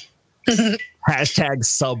 Hashtag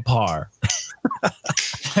subpar.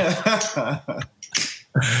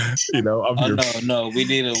 You know, no. We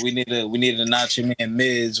need to notch him in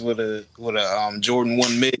mids with a Jordan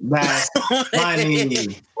 1 mid. That's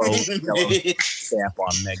funny. Bro, stamp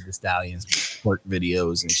on Meg Thee Stallion's twerk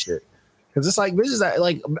videos and shit. Because it's like, this is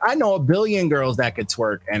like, I know a billion girls that could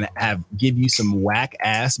twerk and give you some whack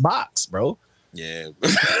ass box, bro. Yeah.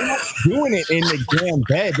 Doing it in the damn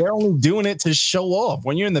bed. They're only doing it to show off.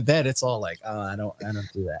 When you're in the bed, it's all like, oh, I don't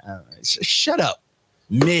do that. Shut up.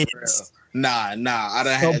 Mids. Nah. I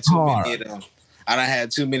done had too many of them. I done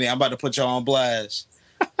had too many. I'm about to put y'all on blast.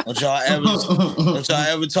 Don't y'all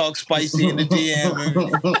ever talk spicy in the DM?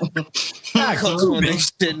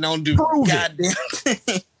 Don't do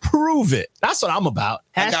goddamn. Prove it. That's what I'm about.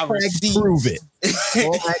 Hashtag prove it.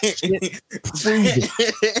 All that shit, prove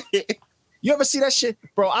it. You ever see that shit,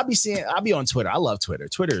 bro? I be on Twitter. I love Twitter.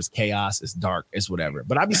 Twitter is chaos. It's dark. It's whatever.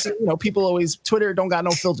 But I be seeing, people always, Twitter don't got no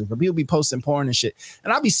filters, but people be posting porn and shit.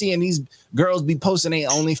 And I be seeing these girls be posting their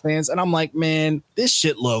OnlyFans, and I'm like, man, this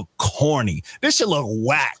shit look corny. This shit look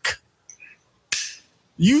whack.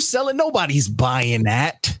 You selling? Nobody's buying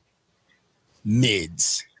that.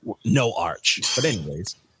 Mids, no arch. But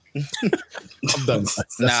anyways. I'm done.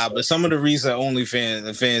 But some of the recent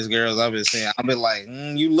OnlyFans girls I've been seeing, I've been like,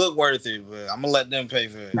 you look worth it, but I'm gonna let them pay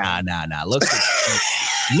for it. Nah.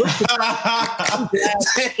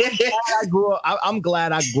 I'm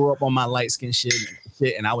glad I grew up on my light skin shit,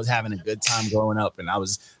 and I was having a good time growing up, and I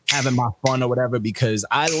was having my fun or whatever, because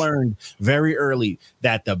I learned very early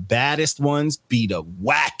that the baddest ones be the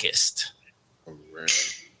wackest.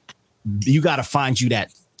 You got to find you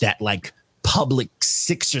that like public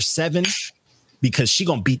 6 or 7, because she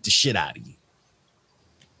gonna beat the shit out of you,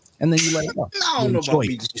 and then you let it go. I don't know about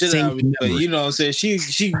beat the shit out of me, but you know what I'm saying? She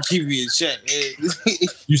keep me in check.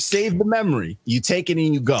 You save the memory, you take it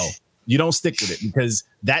and you go. You don't stick with it, because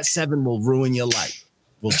that 7 will ruin your life.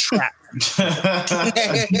 Will trap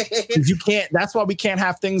you can't. That's why we can't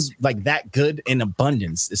have things like that good in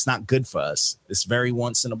abundance. It's not good for us. It's very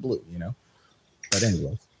once in a blue, But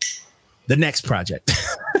anyway, the next project.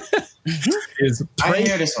 Is I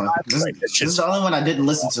hear this one. This is the only one I didn't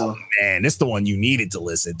listen to. Man, this is the one you needed to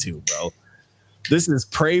listen to, bro. This is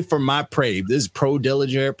Pray for My Prey. This is Pro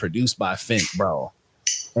Dillinger, produced by Fink, bro.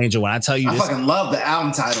 Angel, when I tell you I fucking love the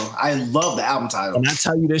album title. I love the album title. When I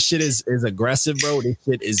tell you this shit is aggressive, bro, this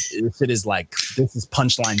shit is like, this is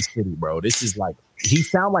Punchline City, bro. This is like, he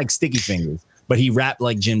sound like Sticky Fingers, but he rapped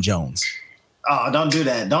like Jim Jones. Oh, don't do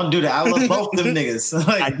that. Don't do that. I love both them niggas.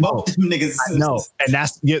 Like, both them niggas. I know. And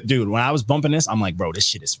that's, dude, when I was bumping this, I'm like, bro, this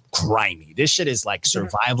shit is grimy. This shit is like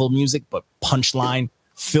survival music, but punchline,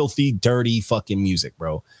 filthy, dirty fucking music,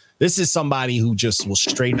 bro. This is somebody who just will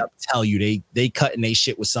straight up tell you they cutting they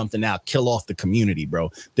shit with something out, kill off the community,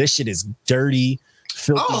 bro. This shit is dirty,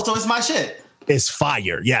 filthy. Oh, so it's my shit. It's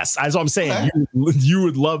fire. Yes, that's what I'm saying. Okay. You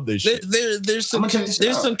would love this shit. There's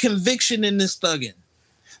some conviction in this thugging.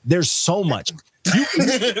 There's so much.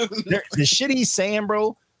 The shit he's saying,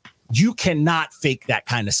 bro, you cannot fake that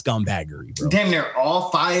kind of scumbaggery, bro. Damn near all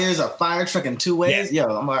fires, a fire truck in 2 ways. Yeah.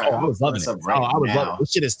 Yo, I'm all right. I was loving it. I was loving it.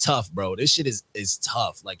 This shit is tough, bro. This shit is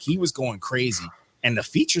tough. Like, he was going crazy. And the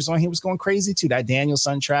features on here was going crazy too. That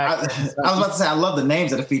Daniel-san track. I was about to say, I love the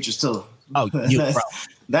names of the features too. Oh, bro.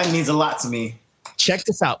 That means a lot to me. Check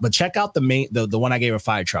this out, but check out the one I gave a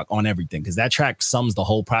fire truck on everything, because that track sums the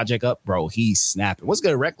whole project up, bro. He's snapping. What's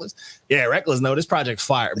good, Reckless? Yeah, Reckless. No, this project's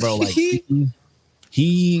fire, bro. Like he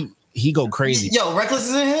go crazy. Yo, Reckless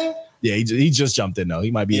is in here. Yeah, he just jumped in though.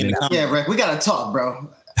 He might be in. Yeah, Rick, we gotta talk,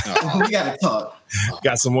 bro. We gotta talk.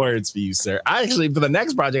 Got some words for you, sir. I actually, for the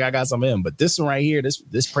next project, I got some in, but this one right here,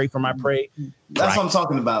 this Pray for My Prey. That's what I'm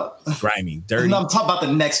talking about. Grimy, dirty. I'm talking about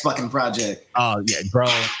the next fucking project. Oh yeah, bro.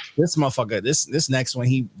 This motherfucker, this next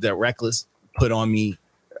one, the Reckless put on me.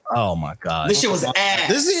 Oh my god, this shit was ass.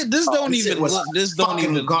 This don't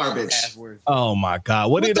even garbage. Oh my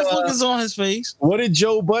god, what the fuck is on his face? What did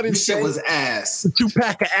Joe Budden say? This shit was ass.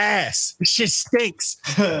 2-pack of ass. This shit stinks.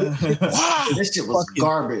 Wow, this shit was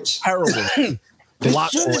garbage. Terrible.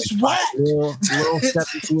 Block little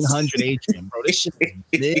 1700 Atrium, bro. This shit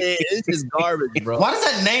is garbage, bro. Why does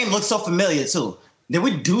that name look so familiar too? Did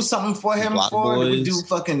we do something for him before? Did we do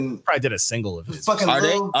fucking? Probably did a single of his. Fucking are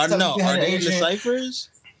they in the ciphers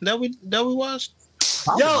that we watched?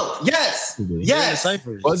 Yo, yes.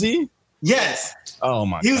 Was he? Yes. Oh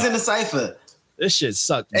my god. He was in the cipher. This shit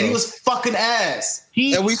sucked, bro. And he was fucking ass.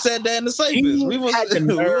 And we said that in the ciphers. We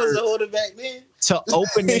wasn't holding back then. To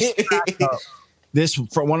open this track up. This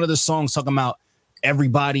for one of the songs talking about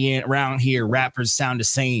everybody around here, rappers sound the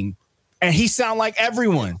same. and he sound like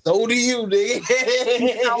everyone. So do you, nigga.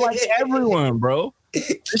 He sound like everyone, bro.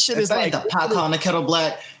 This shit is like the pot calling the kettle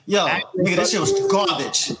black. Yo, nigga, this shit was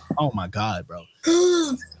garbage. Oh my god, bro.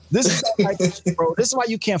 This is like, bro. This is why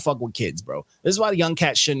you can't fuck with kids, bro. This is why the young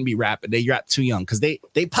cats shouldn't be rapping. They rap too young because they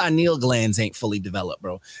pineal glands ain't fully developed,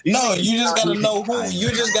 bro. You just gotta know who. You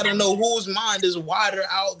just gotta know whose mind is wider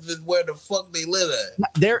out than where the fuck they live at.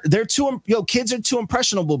 They're too. Kids are too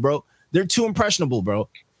impressionable, bro. They're too impressionable, bro.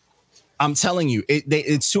 I'm telling you,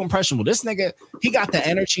 it's too impressionable. This nigga, he got the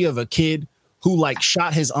energy of a kid who like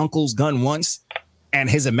shot his uncle's gun once, and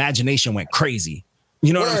his imagination went crazy.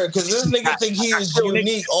 You know, because this nigga think he is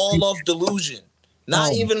unique, all off delusion,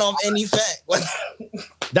 not even off any fact.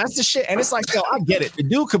 That's the shit, and it's like, yo, I get it. The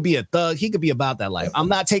dude could be a thug, he could be about that life. I'm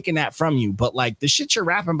not taking that from you, but like the shit you're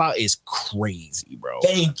rapping about is crazy, bro.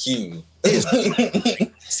 Thank you,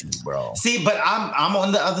 crazy, bro. See, but I'm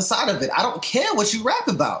on the other side of it. I don't care what you rap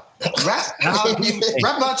about. Rap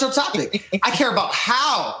about your topic. I care about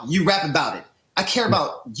how you rap about it. I care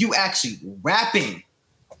about you actually rapping.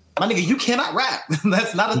 My nigga, you cannot rap.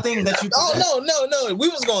 That's not a thing that you. Oh no. We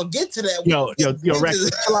was gonna get to that. Yo, Rex,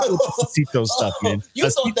 chill out with the Cito stuff, man. You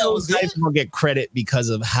thought that was guys gonna get credit because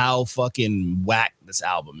of how fucking whack this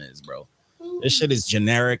album is, bro. This shit is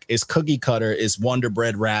generic. It's cookie cutter. It's Wonder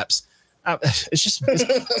Bread raps. It's just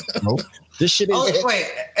bro. This shit is. Oh wait,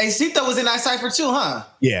 hey, Cito was in that cipher too, huh?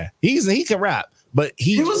 Yeah, he can rap. But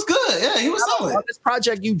he was good. Yeah, he was solid. On this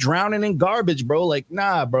project, you drowning in garbage, bro. Like,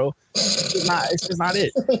 nah, bro. It's just not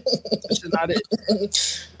it. It's just not it.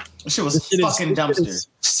 This shit was fucking dumpster.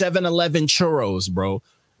 7-Eleven churros, bro.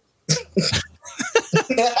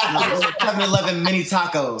 7-Eleven mini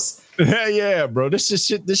tacos. Yeah, bro. This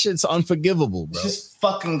shit's unforgivable, bro. Just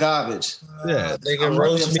fucking garbage. Yeah, nigga,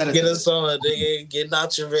 roast me, get us on, nigga, get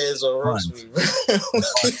Nacho Reds or roast me.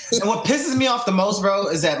 And what pisses me off the most, bro,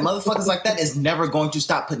 is that motherfuckers like that is never going to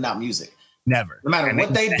stop putting out music. Never. No matter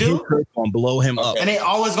what they do, gonna blow him up, and they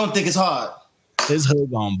always gonna think it's hard. His hood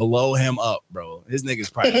gonna blow him up, bro. His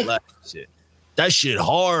niggas probably left shit. That shit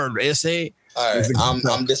hard, SA. All right,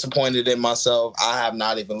 I'm disappointed in myself. I have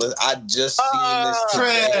not even listened. I just seen this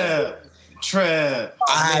Trip.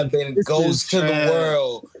 I have been Ghost to the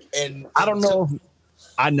World, and I don't know.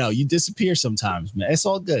 I know you disappear sometimes, man. It's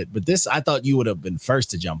all good, but this, I thought you would have been first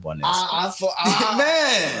to jump on this.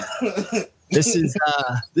 Man, this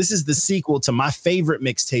is the sequel to my favorite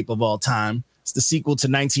mixtape of all time. It's the sequel to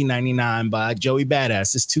 1999 by Joey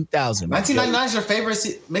Badass. It's 2000. 1999 is your favorite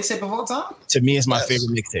mixtape of all time? To me, it's my favorite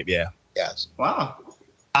mixtape. Yeah. Yes. Wow.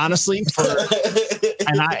 Honestly,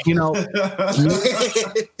 and I,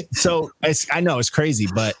 so I know it's crazy,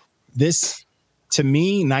 but this, to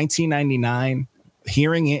me, 1999,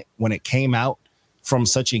 hearing it when it came out from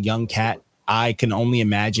such a young cat, I can only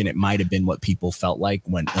imagine it might have been what people felt like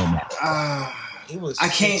when Illmatic. I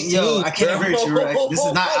can't agree with you, right? This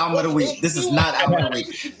is not album of the week. This is not album of the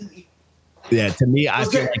week. Yeah, to me, I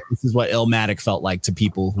feel like this is what Illmatic felt like to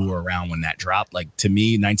people who were around when that dropped. Like, to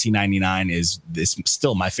me, 1999 is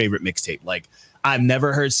still my favorite mixtape. Like, I've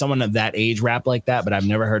never heard someone of that age rap like that, but I've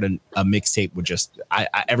never heard a mixtape with just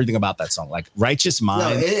everything about that song. Like, Righteous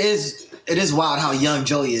Mind. No, it is wild how young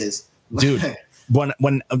Joey is. Dude, when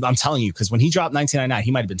I'm telling you, because when he dropped 1999,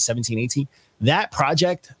 he might have been 17, 18. That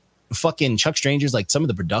project, fucking Chuck Strangers, like some of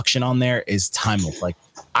the production on there is timeless. Like,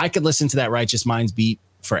 I could listen to that Righteous Minds beat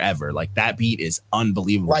forever. Like, that beat is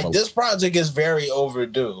unbelievable. Like, this project is very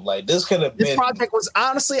overdue. Like, this could have been. This project was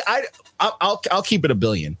honestly, I'll keep it a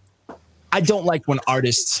billion. I don't like when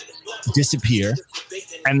artists disappear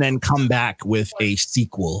and then come back with a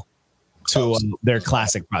sequel to their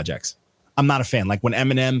classic projects. I'm not a fan. Like when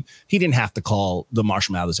Eminem, he didn't have to call the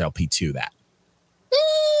Marshall Mathers LP 2 that.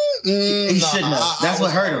 He shouldn't have. That's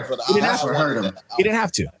what hurt him. That's what hurt him. He didn't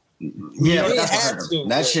have to. Yeah, but that's what hurt him.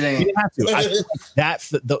 That shit ain't. He didn't have to. That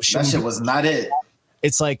shit was not it.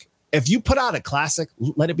 It's like, if you put out a classic,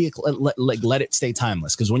 let it stay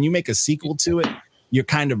timeless. Because when you make a sequel to it, you're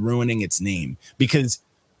kind of ruining its name. Because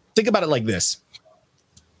think about it like this.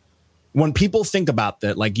 When people think about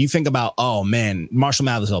that, like you think about, oh man, Marshall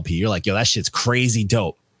Mathers LP, you're like, yo, that shit's crazy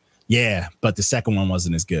dope. Yeah, but the second one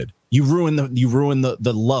wasn't as good. You ruin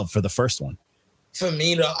the love for the first one. For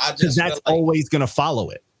me though, I just that's always gonna follow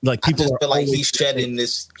it. Like people feel like he's shedding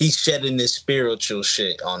this spiritual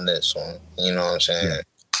shit on this one. You know what I'm saying? Yeah.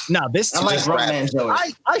 No, this I like Grown Man Joey.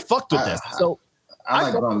 I fucked with this. So I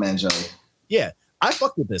like Grown Man Joey. Yeah, I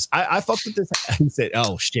fucked with this. I fucked with this. He said,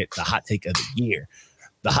 "Oh shit, the hot take of the year."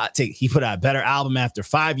 The hot take. He put out a better album after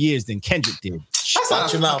 5 years than Kendrick did. That's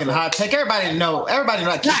not a fucking hot take. Everybody know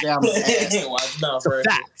that Kendrick album's ass. It's a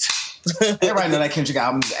fact. Everybody know that Kendrick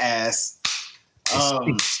album's ass.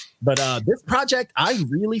 But this project, I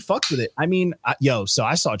really fucked with it. I mean, so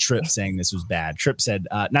I saw Trip saying this was bad. Trip said,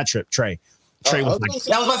 not Trip, Trey. Trey was like,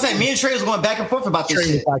 I was about to say, me and Trey was going back and forth about this Trey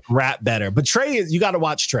shit. was like rap better. But Trey you got to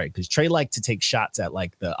watch Trey because Trey liked to take shots at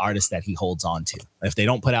like the artists that he holds on to. If they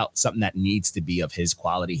don't put out something that needs to be of his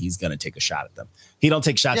quality, he's going to take a shot at them. He don't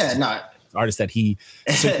take shots at artists that he...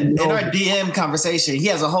 In our DM conversation, he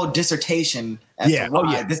has a whole dissertation as to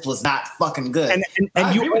why this was not fucking good.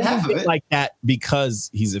 And you only get like that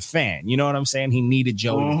because he's a fan. You know what I'm saying? He needed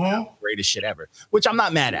Joey to be the greatest shit ever, which I'm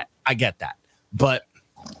not mad at. I get that. But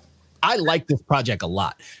I like this project a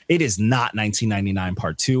lot. It is not 1999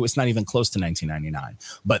 Part 2. It's not even close to 1999.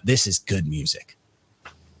 But this is good music.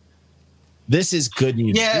 This is good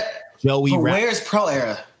music. Yeah. Joey, where's Pro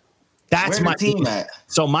Era? That's Where my team at.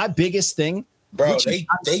 So my biggest thing, bro, they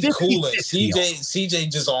cooling.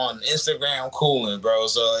 CJ just on Instagram cooling, bro.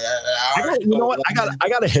 So you know what? I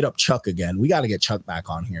gotta hit up Chuck again. We got to get Chuck back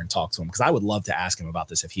on here and talk to him because I would love to ask him about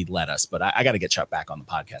this if he'd let us. But I got to get Chuck back on the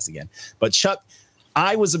podcast again. But Chuck,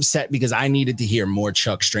 I was upset because I needed to hear more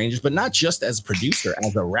Chuck Strangers, but not just as a producer,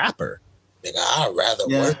 as a rapper. Nigga, I'd rather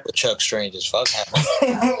work with Chuck Strangers. Fuck him.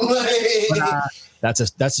 That's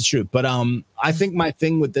the truth. But I think my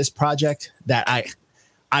thing with this project that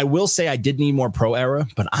I will say I did need more Pro Era,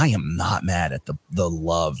 but I am not mad at the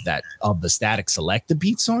love that of the Static Selecta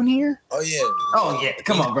beats on here. Oh yeah,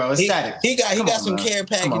 come on, bro. It's Static. He got some care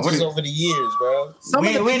packages over the years, bro. We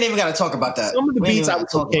ain't even got to talk about that. Some of the beats I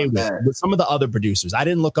was okay with, but some of the other producers, I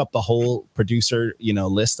didn't look up the whole producer,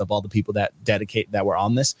 list of all the people that were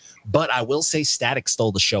on this. But I will say Static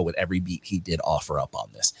stole the show with every beat he did offer up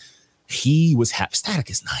on this. He was happy. Static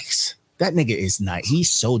is nice. That nigga is nice.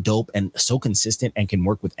 He's so dope and so consistent and can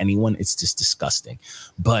work with anyone. It's just disgusting.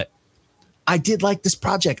 But I did like this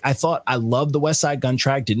project. I loved the West Side Gun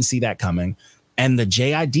track. Didn't see that coming. And the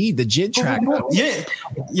JID, the JID track.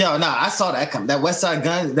 I saw that come. That West Side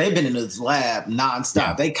Gun, they've been in this lab nonstop.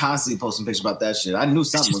 Yeah. They constantly posting pictures about that shit. I knew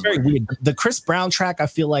something was very weird. The Chris Brown track, I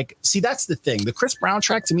feel like, that's the thing. The Chris Brown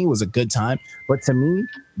track to me was a good time, but to me,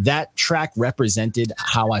 that track represented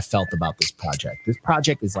how I felt about this project. This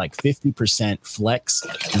project is like 50% flex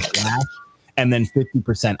and flash, and then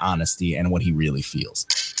 50% honesty and what he really feels.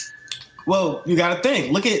 Well, you got to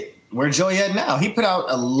think. Look at where Joey at now. He put out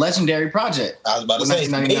a legendary project. I was about to say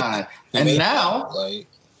 1999, and now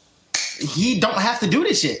he don't have to do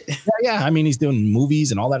this shit. Yeah. I mean, he's doing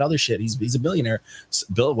movies and all that other shit. He's a billionaire,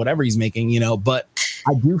 build whatever he's making, But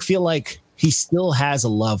I do feel like he still has a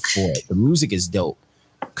love for it. The music is dope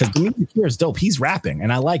because the music here is dope. He's rapping,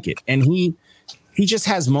 and I like it. And he just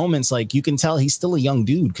has moments like you can tell he's still a young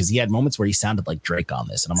dude because he had moments where he sounded like Drake on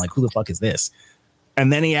this, and I'm like, who the fuck is this?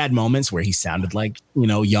 And then he had moments where he sounded like,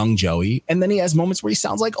 young Joey. And then he has moments where he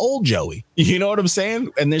sounds like old Joey. You know what I'm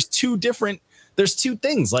saying? And there's two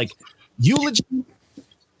things. Like Eulogy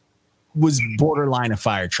was borderline a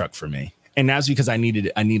fire truck for me. And that's because I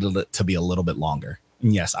needed it to be a little bit longer.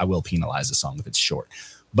 And yes, I will penalize a song if it's short.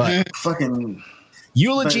 But fucking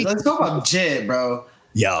Eulogy. Let's talk about Jed, bro.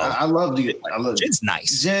 Yo. I love Jed's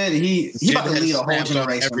nice. Jed, he about to lead a whole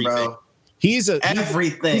generation, bro. He's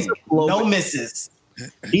everything. No misses.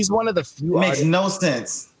 He's one of the few. Makes no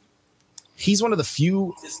sense. He's one of the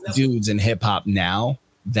few dudes in hip hop now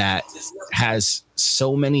that has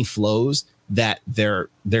so many flows that they're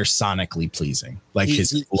sonically pleasing. Like he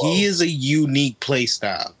is a unique play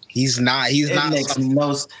style. He's not. Makes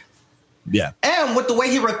no. Yeah. And with the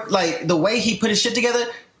way the way he put his shit together,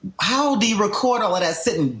 how do you record all of that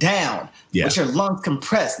sitting down with your lungs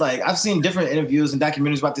compressed? Like I've seen different interviews and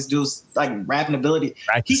documentaries about this dude's like rapping ability.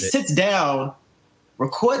 He sits down.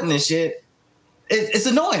 Recording this shit, it's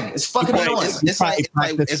annoying. It's fucking annoying. It's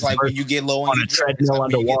like when you get low on your treadmill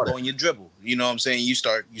underwater. On your dribble, you know what I'm saying? You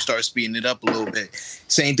start speeding it up a little bit.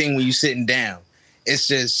 Same thing when you sitting down. It's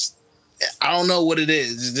just I don't know what it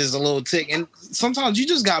is. It's just a little tick, and sometimes you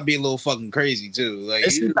just gotta be a little fucking crazy too. Like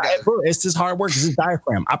it's just hard work. It's his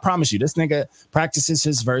diaphragm. I promise you, this nigga practices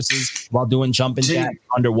his verses while doing jumping jacks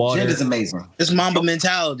underwater. Shit is amazing. It's Mamba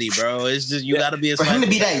mentality, bro. It's just you gotta be for him to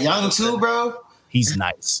be that young too, bro. He's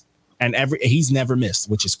nice, and he's never missed,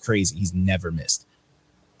 which is crazy. He's never missed.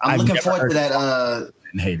 I'm looking forward to that.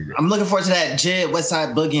 I'm looking forward to that Jed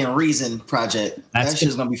Westside Boogie and Reason project. That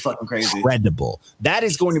shit's gonna be fucking crazy. Incredible. That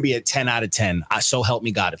is going to be a 10 out of 10. So help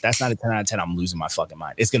me God. If that's not a 10 out of 10, I'm losing my fucking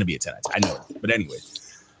mind. It's gonna be a 10 out of 10. I know it. But anyway,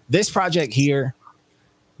 this project here,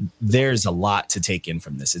 there's a lot to take in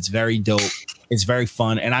from this. It's very dope. It's very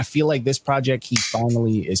fun, and I feel like this project he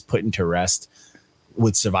finally is putting to rest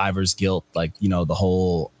with Survivor's Guilt, like the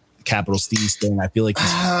whole Capital Steez thing. I feel like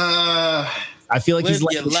he's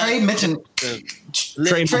like Trey mentioned.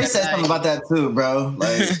 Trey said something about that too, bro.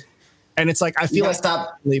 Like And it's like I feel like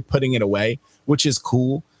stop putting it away, which is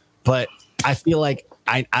cool, but I feel like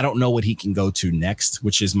I don't know what he can go to next,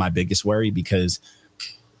 which is my biggest worry, because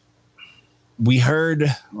we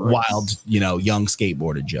heard wild, young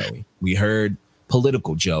skateboarder Joey. We heard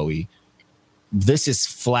political Joey. This is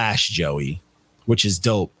Flash Joey, which is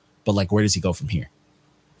dope. But like, where does he go from here?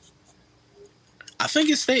 I think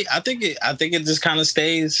it just kind of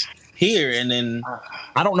stays here, and then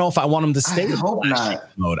I don't know if I want him to stay in Flash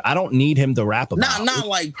mode. I don't need him to rap about. Not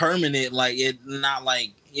like permanent, like it. Not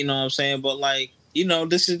like, you know what I'm saying, but like,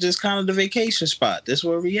 this is just kind of the vacation spot. This is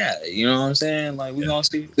where we at. You know what I'm saying? Like, we gonna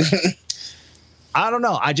see. I don't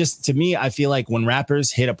know. To me, I feel like when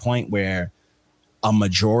rappers hit a point where a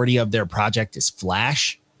majority of their project is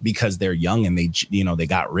Flash because they're young and they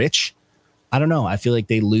got rich, I don't know. I feel like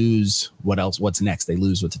they lose what's next. They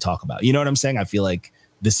lose what to talk about. You know what I'm saying? I feel like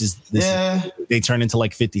they turn into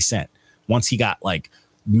like 50 Cent. Once he got like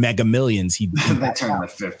mega millions, he they turned into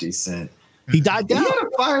 50 Cent. He died down.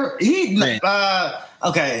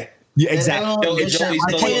 Okay. Yeah, exactly.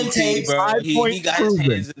 The Kanan tapes, he got his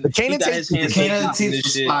hands. The Kanan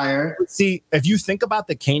tapes was fire. See, if you think about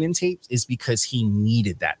the Kanan tapes, is because he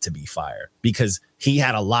needed that to be fire, because he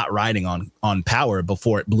had a lot riding on Power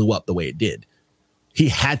before it blew up the way it did. He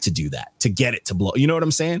had to do that to get it to blow. You know what I'm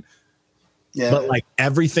saying? Yeah. But like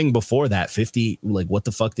everything before that, 50, like what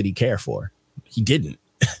the fuck did he care for? He didn't.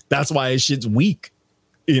 That's why his shit's weak.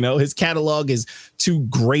 His catalog is 2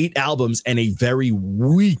 great albums and a very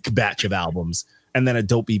weak batch of albums, and then a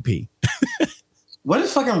dope EP. What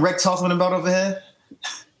is fucking Rick talking about over here?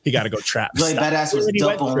 He got to go trap. Joey Badass was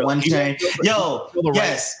dope on One Chain. Yo,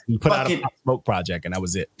 yes. He put out a Pop Smoke project, and that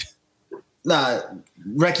was it. Nah,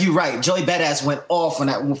 Rick, you right. Joey Badass went off on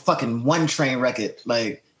that fucking One Train record.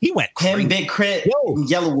 Like, he went crazy. Him, Big Crit, and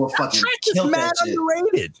Yellow Wolf fucking killed that shit.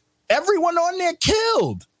 Underrated. Everyone on there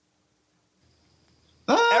killed.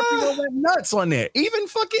 Everyone went nuts on there. Even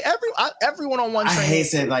fucking everyone on One Train. I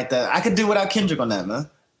hate it like that. I could do without Kendrick on that, man.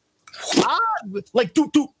 Like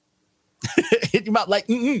doop. Hit him out like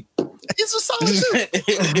It's a solid too.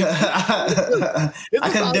 I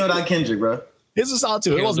couldn't do without Kendrick, bro. It's a solid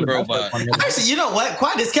too. It wasn't a robot. Actually, you know what?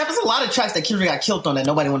 Quiet as kept. There's a lot of tracks that Kendrick got killed on that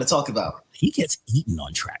nobody want to talk about. He gets eaten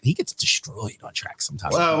on track. He gets destroyed on track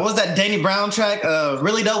sometimes. What was that Danny Brown track?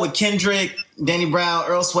 Really though, with Kendrick, Danny Brown,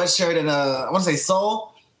 Earl Sweatshirt, and I want to say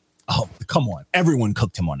Soul. Oh, come on! Everyone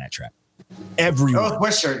cooked him on that track. Everyone. Earl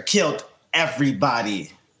Sweatshirt killed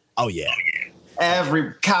everybody. Oh yeah.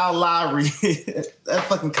 Kyle Lowry, that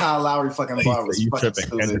fucking Kyle Lowry fucking bar was fucking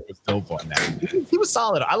stupid. Was dope on that. He was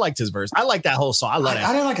solid. I liked his verse. I liked that whole song. I love that.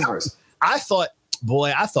 I didn't like his verse. I thought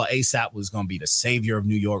ASAP was gonna be the savior of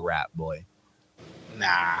New York rap, boy.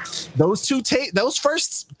 Nah, those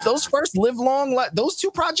first Live Long, those 2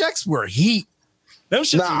 projects were heat. Them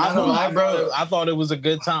shit. I thought it was a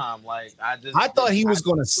good time. Like I thought he was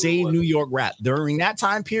going to save New York rap during that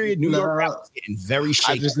time period. New York rap was getting very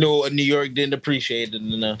shaky. I just knew New York didn't appreciate it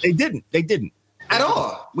enough. They didn't at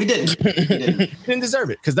all. We didn't. Didn't deserve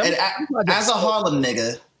it because as a Harlem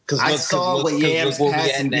nigga, I saw what Yams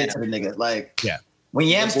passed and did to the nigga. Like, yeah, when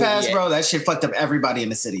Yams passed, bro, that shit fucked up everybody in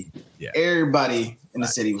the city. Yeah, everybody in the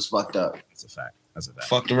city was fucked up. That's a fact.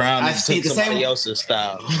 Fucked around and took somebody else's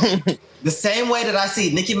style. The same way that I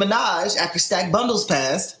see Nicki Minaj after Stack Bundles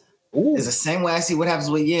passed is the same way I see what happens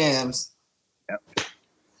with Yams. Yep.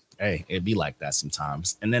 Hey, it'd be like that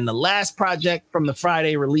sometimes. And then the last project from the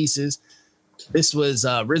Friday releases, this was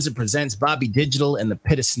RZA presents Bobby Digital and the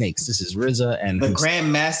Pit of Snakes. This is RZA and the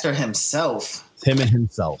Grandmaster himself. Him and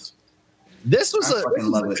himself. This was a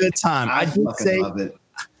good time. I do say. Love it.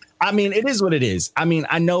 I mean, it is what it is. I mean,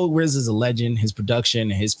 I know Riz is a legend. His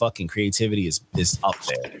production and his fucking creativity is up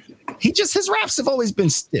there. His raps have always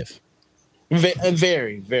been stiff.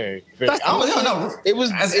 Very, very, very. No. It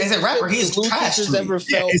was as a rapper, he's trash. Ever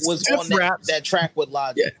felt was on that track with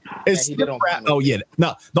Logic. Yeah. It's rap. Oh yeah.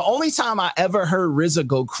 No, the only time I ever heard RZA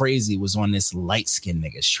go crazy was on this light skinned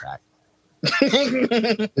niggas track.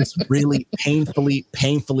 This really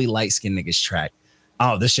painfully light skinned niggas track.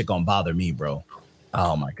 Oh, this shit gonna bother me, bro.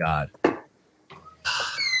 Oh my God.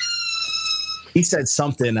 He said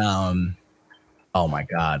something. Oh my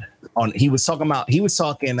God. He was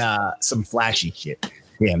talking some flashy shit.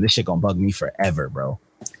 Damn, this shit gonna bug me forever, bro.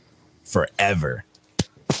 Forever.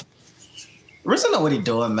 RZA know what he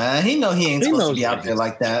doing, man. He know he ain't supposed to be out there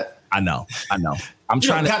like that. I know. I'm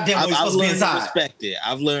trying to. Goddamn, I've learned to respect it.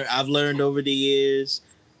 I've learned over the years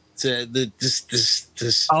to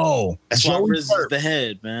this. Oh, that's why RZA's the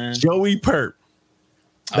head, man. Joey Pert.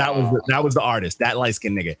 That was the artist, that light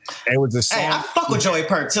skinned nigga. It was a song. Hey, I fuck with Joey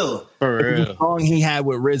Pert too. For real. A song he had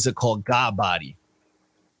with RZA called God Body.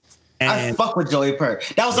 I fuck with Joey Purr.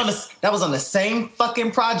 That was on the same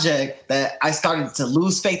fucking project that I started to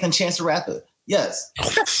lose faith in Chance the Rapper. Yes.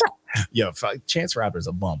 Yo, Chance the Rapper's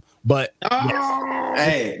a bum. But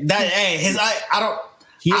yes.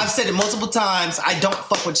 I've said it multiple times. I don't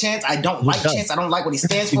fuck with Chance. I don't like Chance. I don't like what he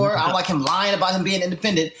stands for. I don't like him lying about him being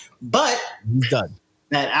independent. But he's done.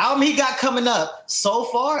 That album he got coming up, so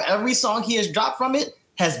far, every song he has dropped from it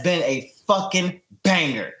has been a fucking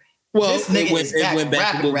banger. Well, it went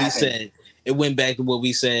back to what we said. It went back to what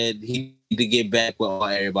we said. He need to get back with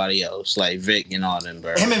everybody else, like Vic and all them,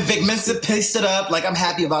 bro. Him and Vic Mensa paced it up. Like, I'm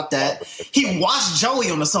happy about that. He watched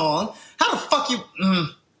Joey on the song. How the fuck you?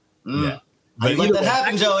 Yeah. How you let that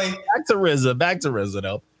happen, Joey? Back to RZA,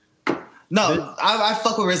 though. No, I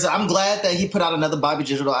fuck with RZA. I'm glad that he put out another Bobby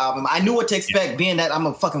Digital album. I knew what to expect, being that I'm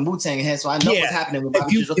a fucking Wu-Tang head, so I know what's happening with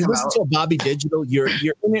Bobby Digital. If you listen to a Bobby Digital, you're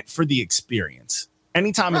in it for the experience.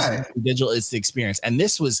 Anytime it's Bobby Digital, it's the experience. And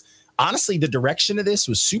this was, honestly, the direction of this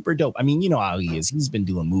was super dope. I mean, you know how he is. He's been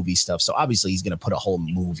doing movie stuff, so obviously he's going to put a whole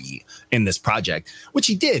movie in this project, which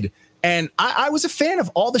he did. And I was a fan of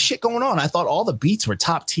all the shit going on. I thought all the beats were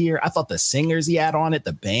top tier. I thought the singers he had on it,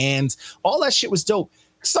 the bands, all that shit was dope.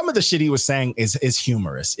 Some of the shit he was saying is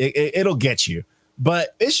humorous. It'll get you,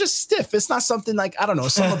 but it's just stiff. It's not something like, I don't know.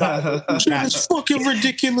 Something about it's fucking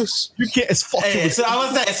ridiculous. You can't. It's fucking. Hey, so I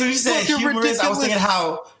was like, so you said humorous. Ridiculous. I was thinking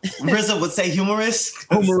how RZA would say humorous.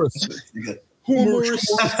 Humorous.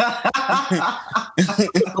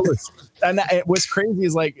 And what's crazy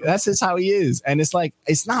is like that's just how he is, and it's like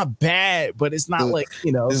it's not bad, but it's not like,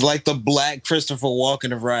 you know, it's like the black Christopher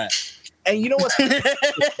Walken of rap. And you know what's this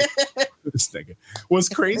nigga? What's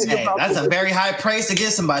crazy about that's a very high praise to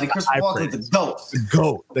give somebody. Christopher Walken, the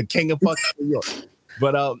GOAT, the king of fucking New York.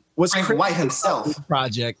 But what's Frank crazy White himself about this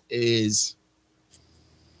project is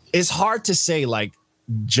it's hard to say like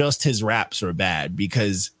just his raps are bad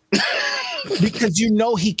because you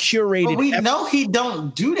know he curated. But we know he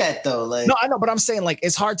don't do that though. Like no, I know, but I'm saying like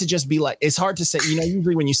it's hard to just be like it's hard to say. You know,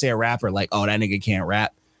 usually when you say a rapper, like oh that nigga can't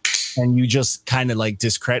rap. And you just kind of like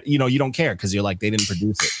discredit, you know, you don't care because you're like, they didn't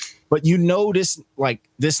produce it. But you know, this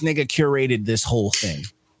nigga curated this whole thing.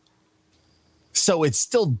 So it's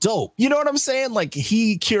still dope. You know what I'm saying? Like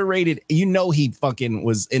he curated, you know, he fucking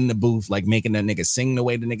was in the booth, like making that nigga sing the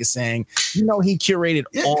way the nigga sang. You know, he curated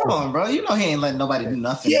all. Come on, bro. You know, he ain't letting nobody do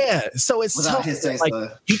nothing. Yeah. So it's tough. Like,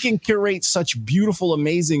 he can curate such beautiful,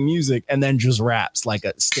 amazing music and then just raps like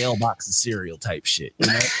a stale box of cereal type shit. You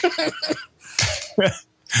know?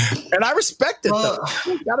 And I respect it, though.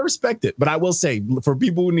 You gotta respect it. But I will say, for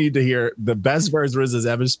people who need to hear the best verse RZA's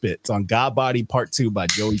ever spit, it's on God Body Part 2 by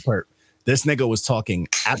Joey Purp. This nigga was talking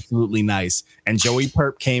absolutely nice. And Joey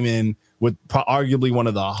Purp came in with arguably one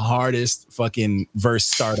of the hardest fucking verse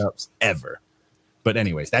startups ever. But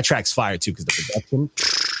anyways, that track's fire too because the production.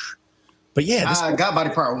 But yeah, this God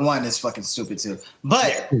Body Part 1 is fucking stupid too.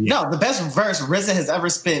 But no, the best verse RZA has ever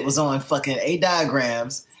spit was on fucking 8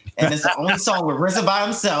 Diagrams. And it's the only song with RZA by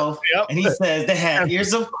himself. Yep. And he says they had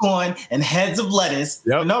ears of corn and heads of lettuce.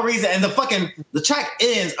 Yep. For no reason. And the track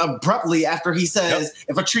ends abruptly after he says,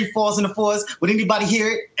 if a tree falls in the forest, would anybody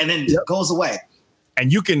hear it? And then it goes away.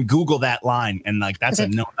 And you can Google that line. And like, that's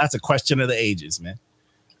a question of the ages, man.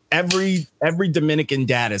 Every Dominican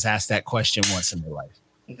dad has asked that question once in their life.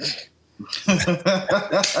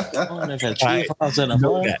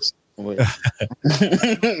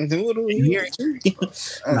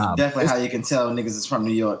 Definitely how you can tell niggas is from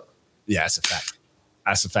New York. Yeah, that's a fact.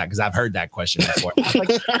 That's a fact because I've heard that question before. Like,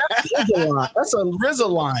 that's a RZA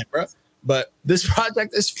line, bro. But this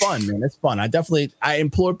project is fun, man. It's fun. I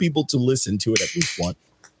implore people to listen to it at least once,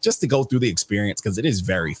 just to go through the experience because it is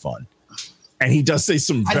very fun. And he does say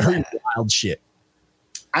some very wild shit.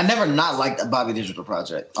 I never not liked a Bobby Digital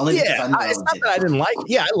project. Only because I know it's not that I didn't like it.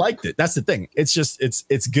 Yeah, I liked it. That's the thing. It's just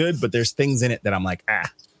it's good, but there's things in it that I'm like,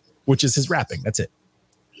 which is his rapping. That's it.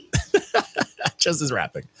 Just his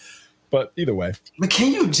rapping. But either way. But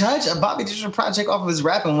can you judge a Bobby Digital project off of his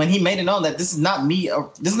rapping when he made it known that this is not me?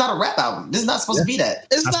 This is not a rap album. This is not supposed to be that.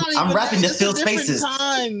 It's not. I'm rapping to fill spaces.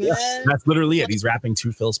 Time, man. That's literally it. He's rapping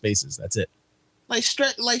to fill spaces. That's it. Like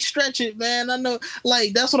stretch it, man. I know,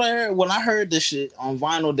 like that's what I heard when I heard this shit on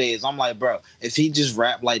Vinyl Days. I'm like, bro, if he just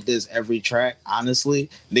rap like this every track, honestly,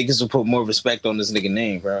 niggas will put more respect on this nigga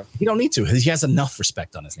name, bro. He don't need to. He has enough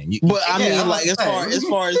respect on his name. But I mean, like as far as his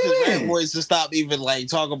rap voice to stop even like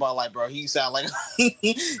talk about like, bro, he sound like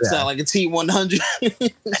sound like a T100.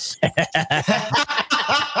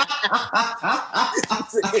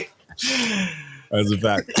 As a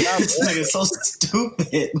fact. This nigga's so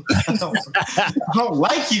stupid. I don't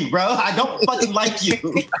like you, bro. I don't fucking like you.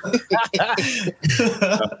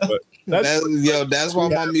 That's why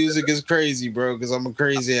my music is crazy, bro. Because I'm a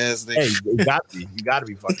crazy ass nigga. Hey, you got to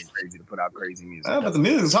be fucking crazy to put out crazy music. But the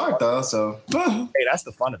music's hard though, so hey, that's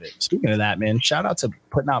the fun of it. Speaking of that, man, shout out to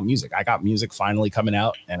putting out music. I got music finally coming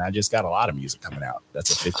out, and I just got a lot of music coming out. That's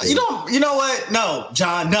official. You know what? No,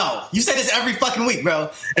 John, no. You say this every fucking week, bro.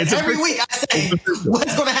 And every week I say,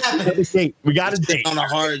 what's gonna happen? We got a date on a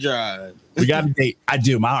hard drive. We got a date. I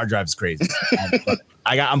do. My hard drive is crazy.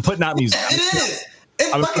 I'm putting out music. It is. It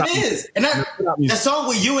fucking is. And that song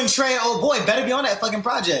with you and Trey, oh boy, better be on that fucking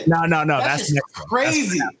project. No. That's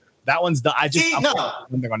crazy. That one's done.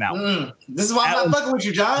 One thing on that one. This is why I'm not fucking with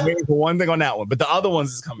you, John. I'm waiting for one thing on that one, but the other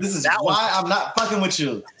ones is coming. This is why I'm not fucking with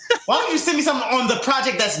you. Why don't you send me something on the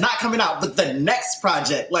project that's not coming out, but the next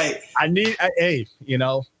project? Like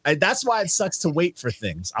that's why it sucks to wait for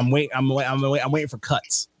things. I'm waiting for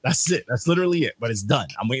cuts. That's it. That's literally it. But it's done.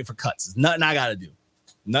 I'm waiting for cuts. There's nothing I gotta do.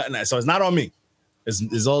 Nothing. So it's not on me.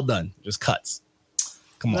 It's all done. Just cuts.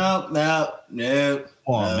 Come on. No.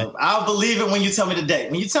 Come on, man. I'll believe it when you tell me the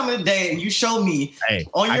date. When you tell me the date and you show me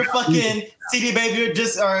on your fucking CD Baby or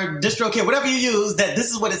DistroKid, whatever you use, that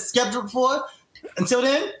this is what it's scheduled for. Until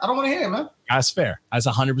then, I don't want to hear it, man. That's fair. That's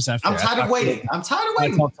 100% fair. I'm tired of waiting. I talk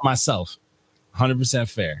to myself. 100%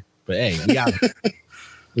 fair. But hey,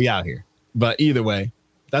 we out here. But either way,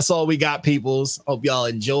 that's all we got, peoples. Hope y'all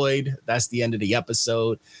enjoyed. That's the end of the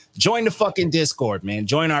episode. Join the fucking Discord, man.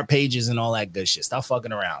 Join our pages and all that good shit. Stop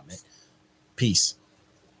fucking around, man. Peace.